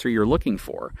gotten the answer you're looking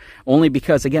for. Only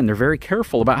because, again, they're very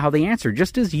careful about how they answer,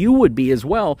 just as you would be as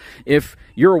well if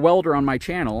you're a welder on my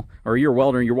channel, or you're a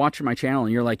welder and you're watching my channel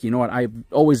and you're like, you know what, I've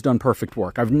always done perfect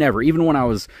work. I've never, even when I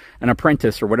was an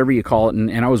apprentice or whatever you call it,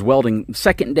 and I was welding,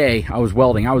 second day I was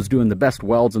welding, I was doing the best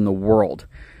welds in the world.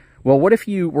 Well, what if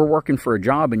you were working for a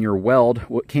job and your weld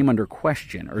came under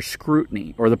question or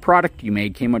scrutiny, or the product you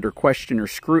made came under question or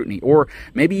scrutiny, or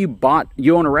maybe you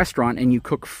own a restaurant and you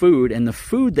cook food and the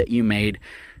food that you made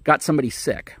got somebody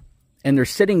sick, and they're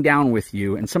sitting down with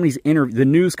you and the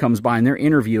news comes by and they're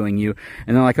interviewing you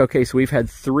and they're like, okay, so we've had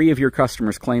 3 of your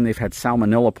customers claim they've had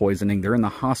salmonella poisoning. They're in the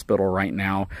hospital right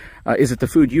now. Is it the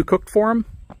food you cooked for them?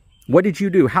 What did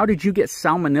you do? How did you get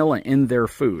salmonella in their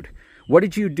food? What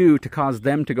did you do to cause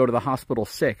them to go to the hospital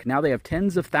sick? Now they have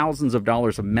tens of thousands of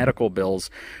dollars of medical bills.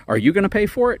 Are you going to pay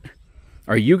for it?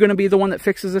 Are you going to be the one that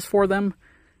fixes this for them?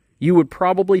 You would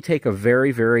probably take a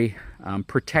very, very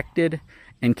protected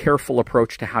and careful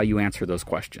approach to how you answer those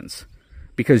questions,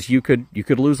 because you could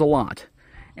lose a lot.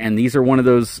 And these are one of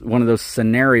those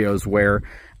scenarios where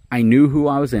I knew who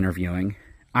I was interviewing.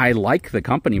 I like the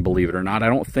company, believe it or not. I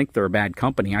don't think they're a bad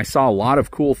company. I saw a lot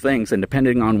of cool things, and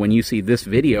depending on when you see this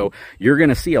video, you're going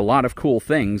to see a lot of cool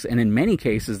things. And in many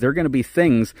cases, they're going to be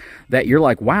things that you're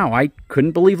like, wow, I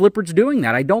couldn't believe Lippert's doing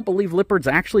that. I don't believe Lippert's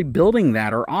actually building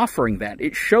that or offering that.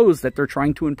 It shows that they're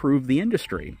trying to improve the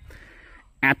industry.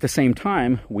 At the same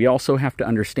time, we also have to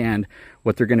understand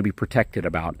what they're going to be protected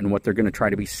about and what they're going to try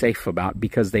to be safe about,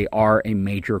 because they are a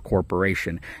major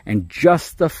corporation. And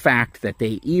just the fact that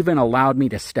they even allowed me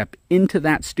to step into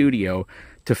that studio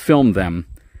to film them,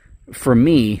 for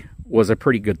me, was a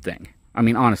pretty good thing. I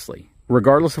mean, honestly,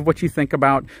 regardless of what you think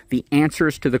about the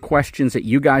answers to the questions that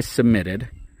you guys submitted,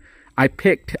 I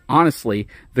picked, honestly,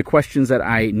 the questions that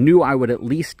I knew I would at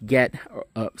least get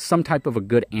some type of a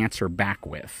good answer back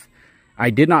with. I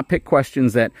did not pick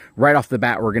questions that right off the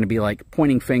bat were going to be like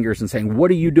pointing fingers and saying, what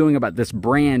are you doing about this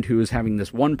brand who is having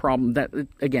this one problem? That,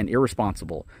 again,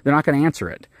 irresponsible. They're not going to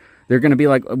answer it. They're going to be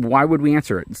like, why would we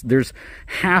answer it? There's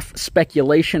half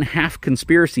speculation, half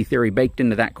conspiracy theory baked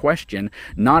into that question.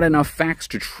 Not enough facts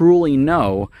to truly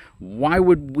know. Why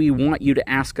would we want you to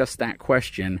ask us that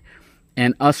question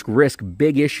and us risk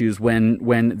big issues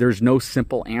when there's no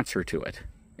simple answer to it?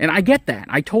 And I get that.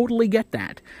 I totally get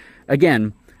that.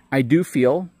 Again, I do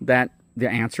feel that the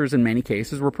answers in many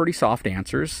cases were pretty soft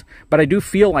answers, but I do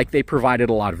feel like they provided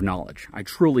a lot of knowledge. I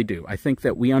truly do. I think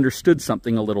that we understood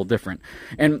something a little different.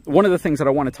 And one of the things that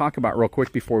I want to talk about real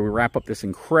quick before we wrap up this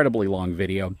incredibly long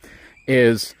video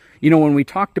is, you know, when we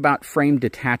talked about frame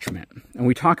detachment and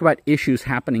we talk about issues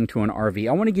happening to an RV,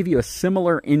 I want to give you a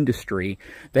similar industry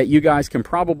that you guys can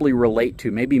probably relate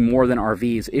to, maybe more than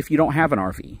RVs, if you don't have an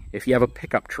RV, if you have a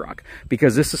pickup truck,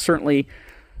 because this is certainly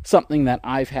something that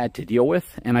I've had to deal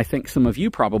with, and I think some of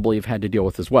you probably have had to deal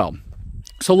with as well.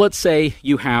 So let's say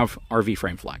you have RV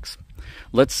frame flex.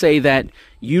 Let's say that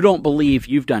you don't believe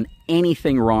you've done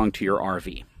anything wrong to your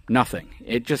RV. Nothing.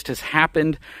 It just has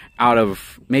happened out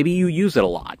of, maybe you use it a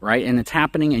lot, right? And it's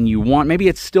happening and you want, maybe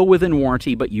it's still within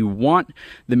warranty, but you want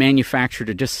the manufacturer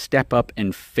to just step up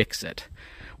and fix it.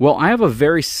 Well, I have a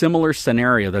very similar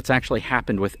scenario that's actually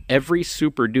happened with every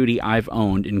Super Duty I've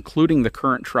owned, including the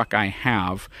current truck I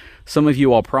have. Some of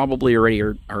you all probably already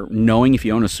are knowing, if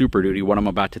you own a Super Duty, what I'm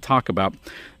about to talk about,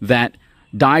 that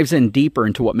dives in deeper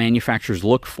into what manufacturers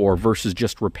look for versus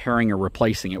just repairing or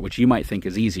replacing it, which you might think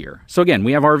is easier. So again,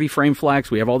 we have RV frame flex,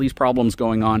 we have all these problems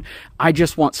going on. I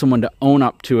just want someone to own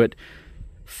up to it,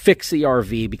 fix the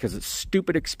RV, because it's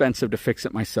stupid expensive to fix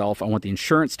it myself. I want the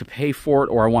insurance to pay for it,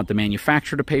 or I want the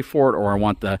manufacturer to pay for it, or I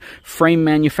want the frame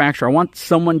manufacturer. I want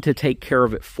someone to take care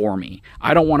of it for me.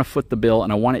 I don't want to foot the bill,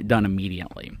 and I want it done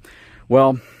immediately.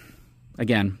 Well,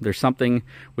 again, there's something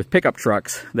with pickup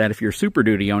trucks that if you're a Super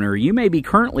Duty owner, you may be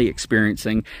currently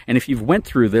experiencing, and if you've went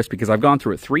through this, because I've gone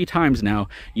through it 3 times now,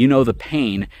 you know the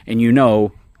pain, and you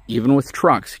know, even with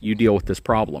trucks, you deal with this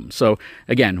problem. So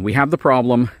again, we have the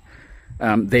problem.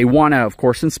 They want to, of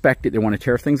course, inspect it. They want to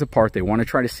tear things apart. They want to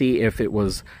try to see if it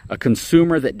was a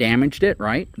consumer that damaged it,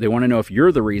 right? They want to know if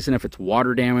you're the reason, if it's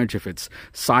water damage, if it's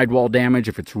sidewall damage,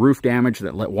 if it's roof damage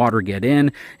that let water get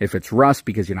in, if it's rust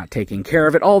because you're not taking care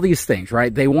of it, all these things,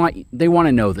 right? They want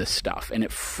to know this stuff, and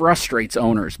it frustrates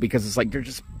owners because it's like they're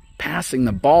just passing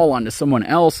the ball onto someone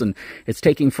else and it's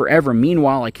taking forever.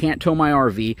 Meanwhile, I can't tow my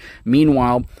RV.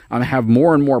 Meanwhile, I have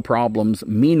more and more problems.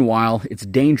 Meanwhile, it's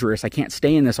dangerous. I can't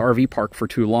stay in this RV park for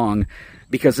too long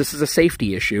because this is a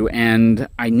safety issue and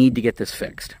I need to get this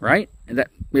fixed, right?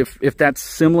 That if that's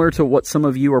similar to what some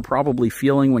of you are probably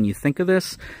feeling when you think of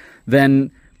this, then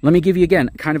let me give you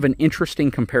again kind of an interesting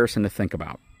comparison to think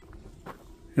about.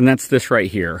 And that's this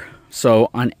right here. So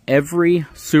on every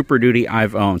Super Duty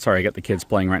I've owned, sorry, I got the kids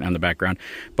playing right now in the background,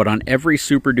 but on every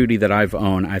Super Duty that I've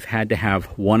owned, I've had to have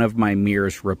one of my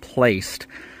mirrors replaced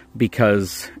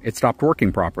because it stopped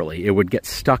working properly. It would get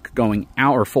stuck going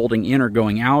out or folding in or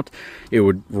going out. It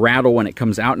would rattle when it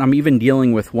comes out. And I'm even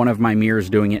dealing with one of my mirrors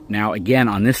doing it now again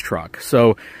on this truck.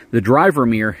 So the driver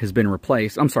mirror has been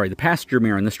replaced. I'm sorry, the passenger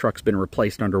mirror on this truck's been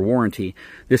replaced under warranty.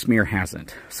 This mirror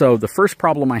hasn't. So the first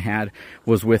problem I had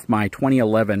was with my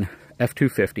 2011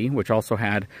 F250, which also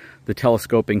had the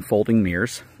telescoping folding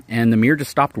mirrors, and the mirror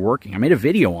just stopped working. I made a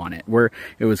video on it where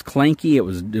it was clanky, it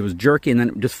was jerky, and then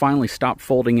it just finally stopped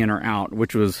folding in or out,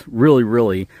 which was really,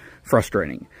 really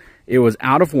frustrating. It was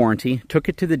out of warranty. Took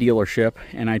it to the dealership,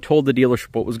 and I told the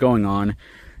dealership what was going on,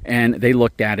 and they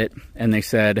looked at it, and they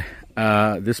said,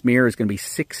 this mirror is going to be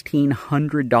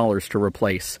 $1,600 to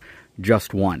replace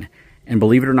just one. And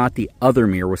believe it or not, the other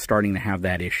mirror was starting to have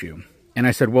that issue. And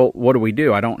I said, well, what do we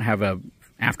do? I don't have a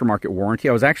aftermarket warranty.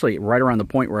 I was actually right around the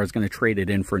point where I was going to trade it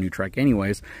in for a new truck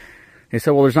anyways. They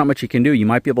said, well, there's not much you can do. You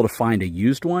might be able to find a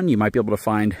used one. You might be able to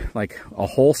find like a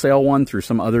wholesale one through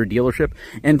some other dealership.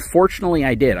 And fortunately,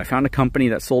 I did. I found a company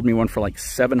that sold me one for like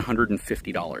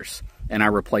 $750. And I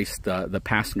replaced the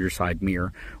passenger side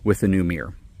mirror with a new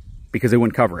mirror because they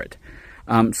wouldn't cover it.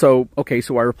 So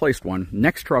I replaced one.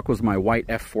 Next truck was my white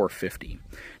F450.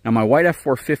 Now, my white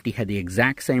F450 had the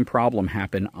exact same problem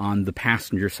happen on the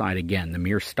passenger side again. The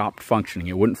mirror stopped functioning.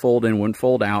 It wouldn't fold in, wouldn't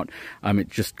fold out. It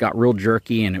just got real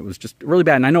jerky, and it was just really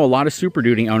bad. And I know a lot of Super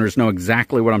Duty owners know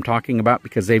exactly what I'm talking about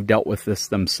because they've dealt with this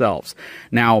themselves.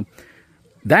 Now,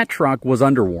 that truck was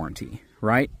under warranty,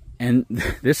 right? And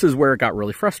this is where it got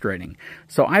really frustrating.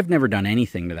 So I've never done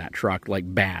anything to that truck like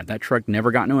bad. That truck never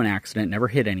got into an accident, never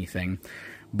hit anything.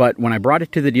 But when I brought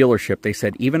it to the dealership, they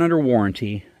said even under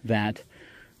warranty that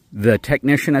the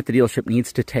technician at the dealership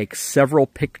needs to take several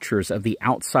pictures of the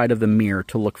outside of the mirror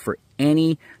to look for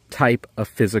any type of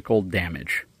physical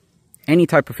damage. Any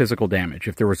type of physical damage.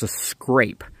 If there was a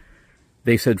scrape,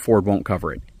 they said Ford won't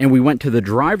cover it. And we went to the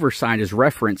driver's side as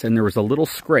reference, and there was a little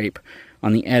scrape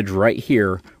on the edge right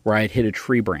here where I had hit a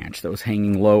tree branch that was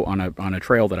hanging low on a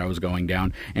trail that I was going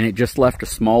down, and it just left a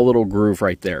small little groove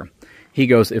right there. He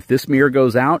goes, if this mirror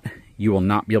goes out, you will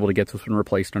not be able to get this one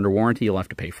replaced under warranty. You'll have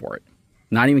to pay for it.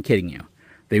 Not even kidding you.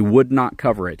 They would not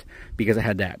cover it because I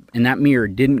had that. And that mirror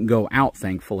didn't go out,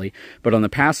 thankfully. But on the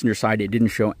passenger side, it didn't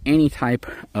show any type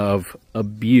of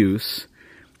abuse.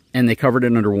 And they covered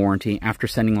it under warranty after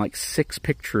sending like 6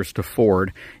 pictures to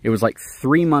Ford. It was like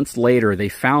 3 months later they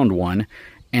found one,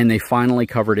 and they finally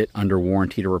covered it under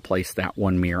warranty to replace that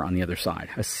one mirror on the other side.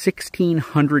 A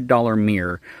 $1,600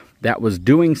 mirror that was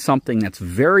doing something that's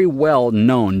very well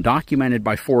known, documented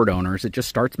by Ford owners. It just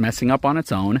starts messing up on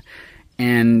its own.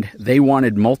 And they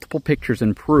wanted multiple pictures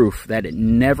and proof that it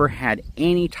never had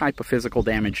any type of physical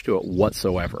damage to it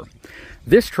whatsoever.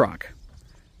 This truck,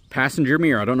 passenger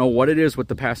mirror, I don't know what it is with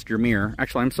the passenger mirror.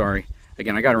 Actually, I'm sorry.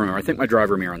 Again, I got to remember, I think my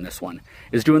driver mirror on this one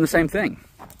is doing the same thing.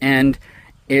 And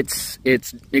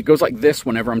it goes like this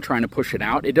whenever I'm trying to push it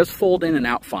out. It does fold in and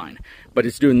out fine, but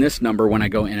it's doing this number when I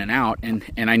go in and out, and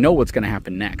I know what's going to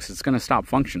happen next. It's going to stop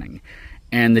functioning.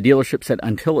 And the dealership said,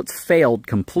 until it's failed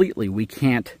completely, we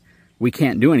can't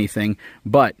do anything,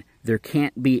 but there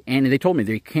can't be any, they told me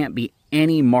there can't be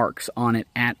any marks on it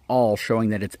at all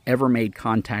showing that it's ever made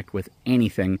contact with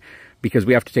anything, because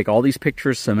we have to take all these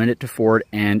pictures, submit it to Ford,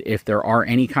 and if there are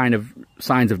any kind of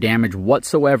signs of damage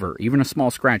whatsoever, even a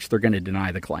small scratch, they're going to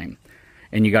deny the claim.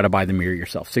 And you got to buy the mirror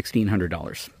yourself,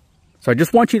 $1,600. So I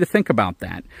just want you to think about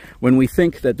that when we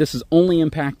think that this is only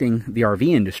impacting the RV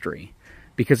industry,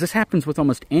 because this happens with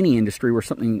almost any industry where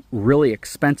something really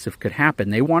expensive could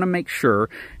happen. They want to make sure,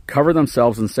 cover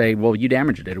themselves and say, well, you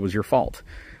damaged it, it was your fault.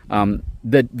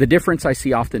 The difference I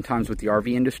see oftentimes with the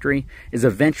RV industry is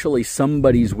eventually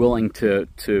somebody's willing to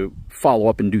follow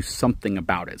up and do something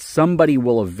about it. Somebody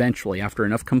will eventually, after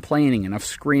enough complaining, enough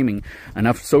screaming,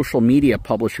 enough social media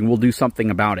publishing, will do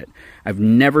something about it. I've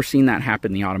never seen that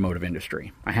happen in the automotive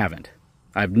industry. I haven't.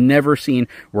 I've never seen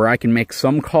where I can make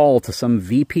some call to some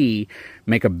VP,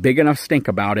 make a big enough stink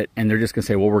about it, and they're just going to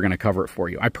say, well, we're going to cover it for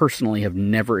you. I personally have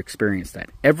never experienced that.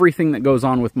 Everything that goes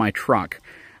on with my truck,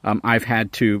 I've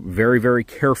had to very, very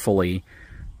carefully,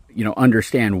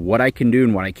 understand what I can do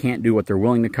and what I can't do, what they're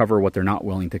willing to cover, what they're not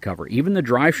willing to cover. Even the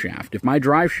drive shaft. If my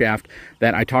drive shaft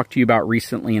that I talked to you about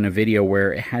recently in a video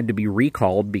where it had to be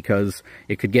recalled because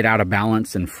it could get out of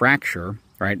balance and fracture,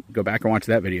 right? Go back and watch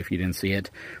that video if you didn't see it.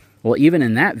 Well, even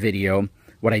in that video,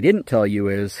 what I didn't tell you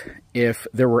is if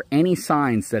there were any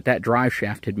signs that that drive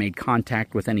shaft had made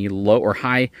contact with any low or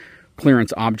high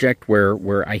clearance object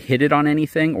where I hit it on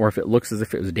anything, or if it looks as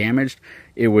if it was damaged,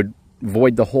 it would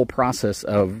void the whole process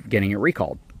of getting it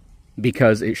recalled,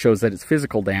 because it shows that it's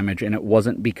physical damage and it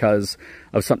wasn't because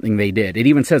of something they did. It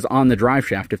even says on the drive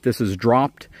shaft, if this is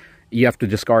dropped, you have to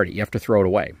discard it. You have to throw it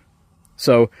away.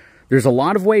 So there's a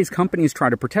lot of ways companies try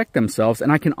to protect themselves,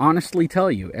 and I can honestly tell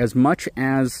you, as much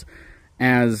as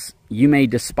you may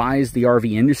despise the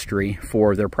RV industry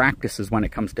for their practices when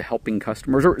it comes to helping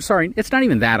customers, or sorry, it's not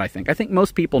even that, I think. I think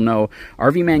most people know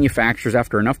RV manufacturers,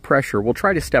 after enough pressure, will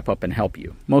try to step up and help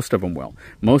you. Most of them will.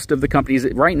 Most of the companies,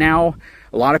 right now,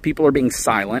 a lot of people are being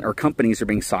silent, or companies are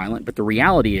being silent, but the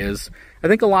reality is, I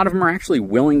think a lot of them are actually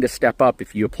willing to step up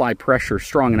if you apply pressure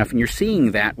strong enough, and you're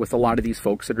seeing that with a lot of these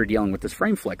folks that are dealing with this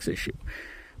frame flex issue.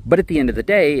 But at the end of the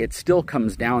day, it still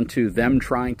comes down to them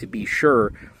trying to be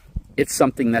sure it's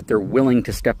something that they're willing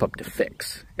to step up to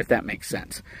fix, if that makes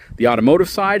sense. The automotive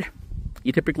side,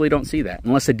 you typically don't see that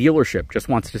unless a dealership just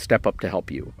wants to step up to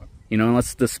help you.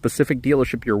 Unless the specific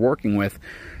dealership you're working with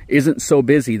isn't so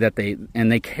busy that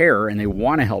they care and they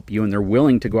want to help you and they're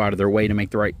willing to go out of their way to make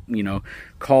the right,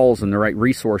 calls and the right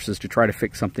resources to try to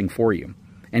fix something for you.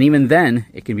 And even then,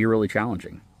 it can be really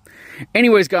challenging.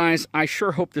 Anyways, guys, I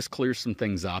sure hope this clears some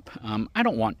things up. I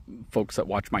don't want folks that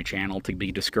watch my channel to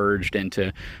be discouraged and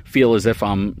to feel as if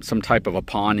I'm some type of a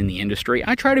pawn in the industry.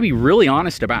 I try to be really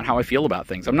honest about how I feel about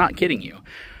things. I'm not kidding you.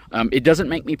 It doesn't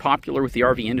make me popular with the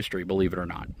RV industry, believe it or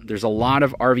not. There's a lot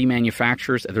of RV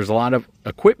manufacturers, there's a lot of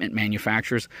equipment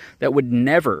manufacturers that would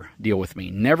never deal with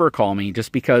me, never call me,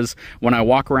 just because when I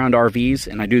walk around RVs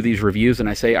and I do these reviews and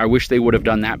I say, I wish they would have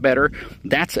done that better,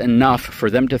 that's enough for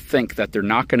them to think that they're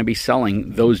not going to be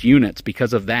selling those units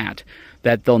because of that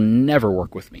they'll never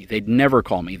work with me. They'd never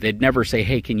call me. They'd never say,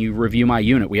 hey, can you review my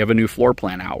unit? We have a new floor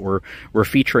plan out. We're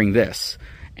featuring this.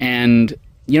 And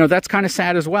that's kind of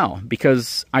sad as well,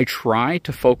 because I try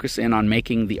to focus in on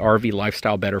making the RV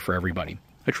lifestyle better for everybody.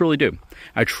 I truly do.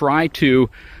 I try to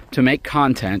make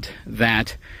content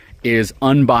that is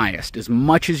unbiased. As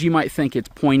much as you might think it's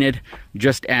pointed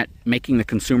just at making the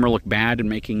consumer look bad and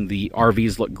making the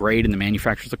RVs look great and the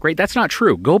manufacturers look great, that's not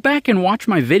true. Go back and watch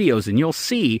my videos and you'll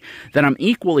see that I'm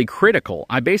equally critical.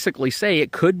 I basically say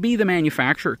it could be the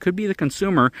manufacturer, it could be the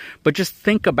consumer, but just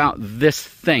think about this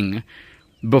thing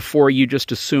before you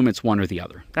just assume it's one or the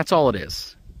other. That's all it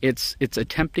is. It's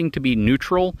attempting to be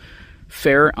neutral,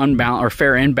 fair and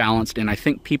balanced, and I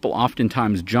think people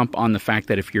oftentimes jump on the fact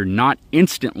that if you're not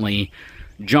instantly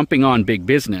jumping on big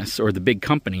business or the big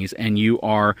companies and you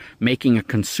are making a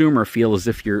consumer feel as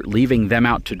if you're leaving them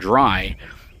out to dry,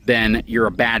 then you're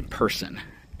a bad person.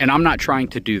 And I'm not trying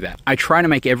to do that. I try to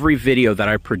make every video that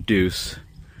I produce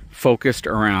focused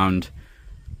around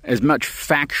as much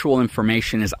factual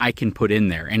information as I can put in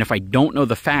there. And if I don't know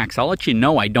the facts, I'll let you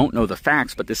know I don't know the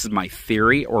facts, but this is my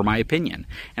theory or my opinion.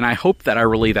 And I hope that I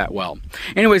relay that well.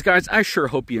 Anyways, guys, I sure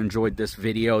hope you enjoyed this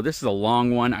video. This is a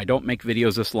long one. I don't make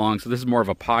videos this long, so this is more of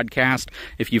a podcast.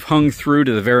 If you've hung through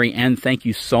to the very end, thank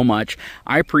you so much.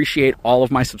 I appreciate all of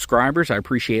my subscribers. I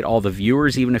appreciate all the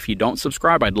viewers. Even if you don't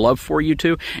subscribe, I'd love for you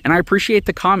to. And I appreciate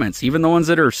the comments, even the ones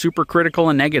that are super critical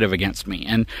and negative against me.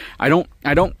 And I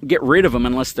don't get rid of them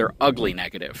unless they're ugly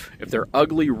negative. If they're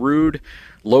ugly, rude,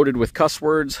 loaded with cuss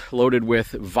words, loaded with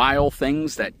vile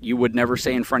things that you would never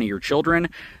say in front of your children,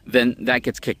 then that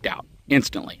gets kicked out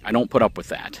instantly. I don't put up with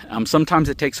that. Sometimes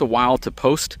it takes a while to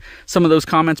post some of those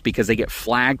comments because they get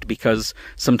flagged, because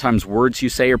sometimes words you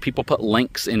say, or people put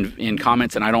links in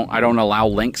comments, and I don't allow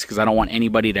links because I don't want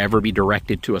anybody to ever be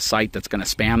directed to a site that's going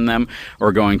to spam them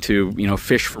or going to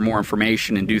fish for more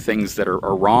information and do things that are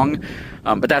wrong.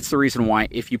 But that's the reason why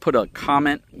if you put a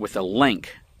comment with a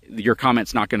link, your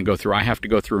comment's not going to go through. I have to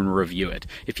go through and review it.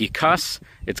 If you cuss,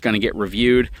 it's going to get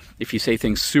reviewed. If you say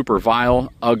things super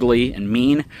vile, ugly, and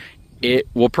mean, it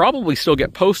will probably still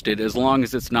get posted as long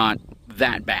as it's not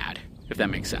that bad, if that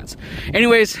makes sense.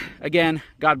 Anyways, again,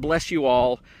 God bless you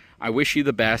all. I wish you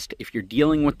the best. If you're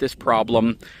dealing with this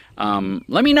problem,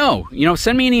 let me know. You know,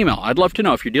 send me an email. I'd love to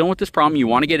know if you're dealing with this problem, you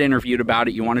want to get interviewed about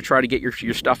it, you want to try to get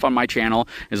your stuff on my channel.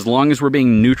 As long as we're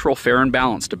being neutral, fair, and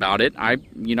balanced about it, I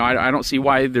don't see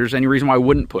why there's any reason why I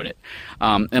wouldn't put it,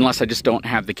 unless I just don't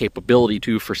have the capability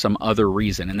to for some other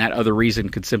reason. And that other reason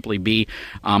could simply be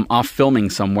off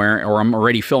filming somewhere, or I'm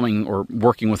already filming or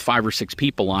working with 5 or 6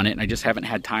 people on it, and I just haven't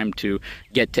had time to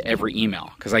get to every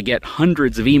email, because I get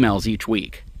hundreds of emails each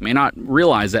week. You may not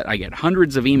realize that I get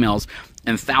hundreds of emails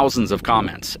and thousands of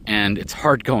comments, and it's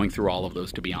hard going through all of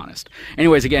those, to be honest.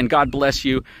 Anyways, again, God bless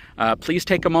you. Please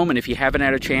take a moment, if you haven't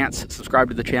had a chance, subscribe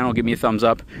to the channel, give me a thumbs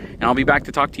up, and I'll be back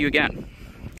to talk to you again.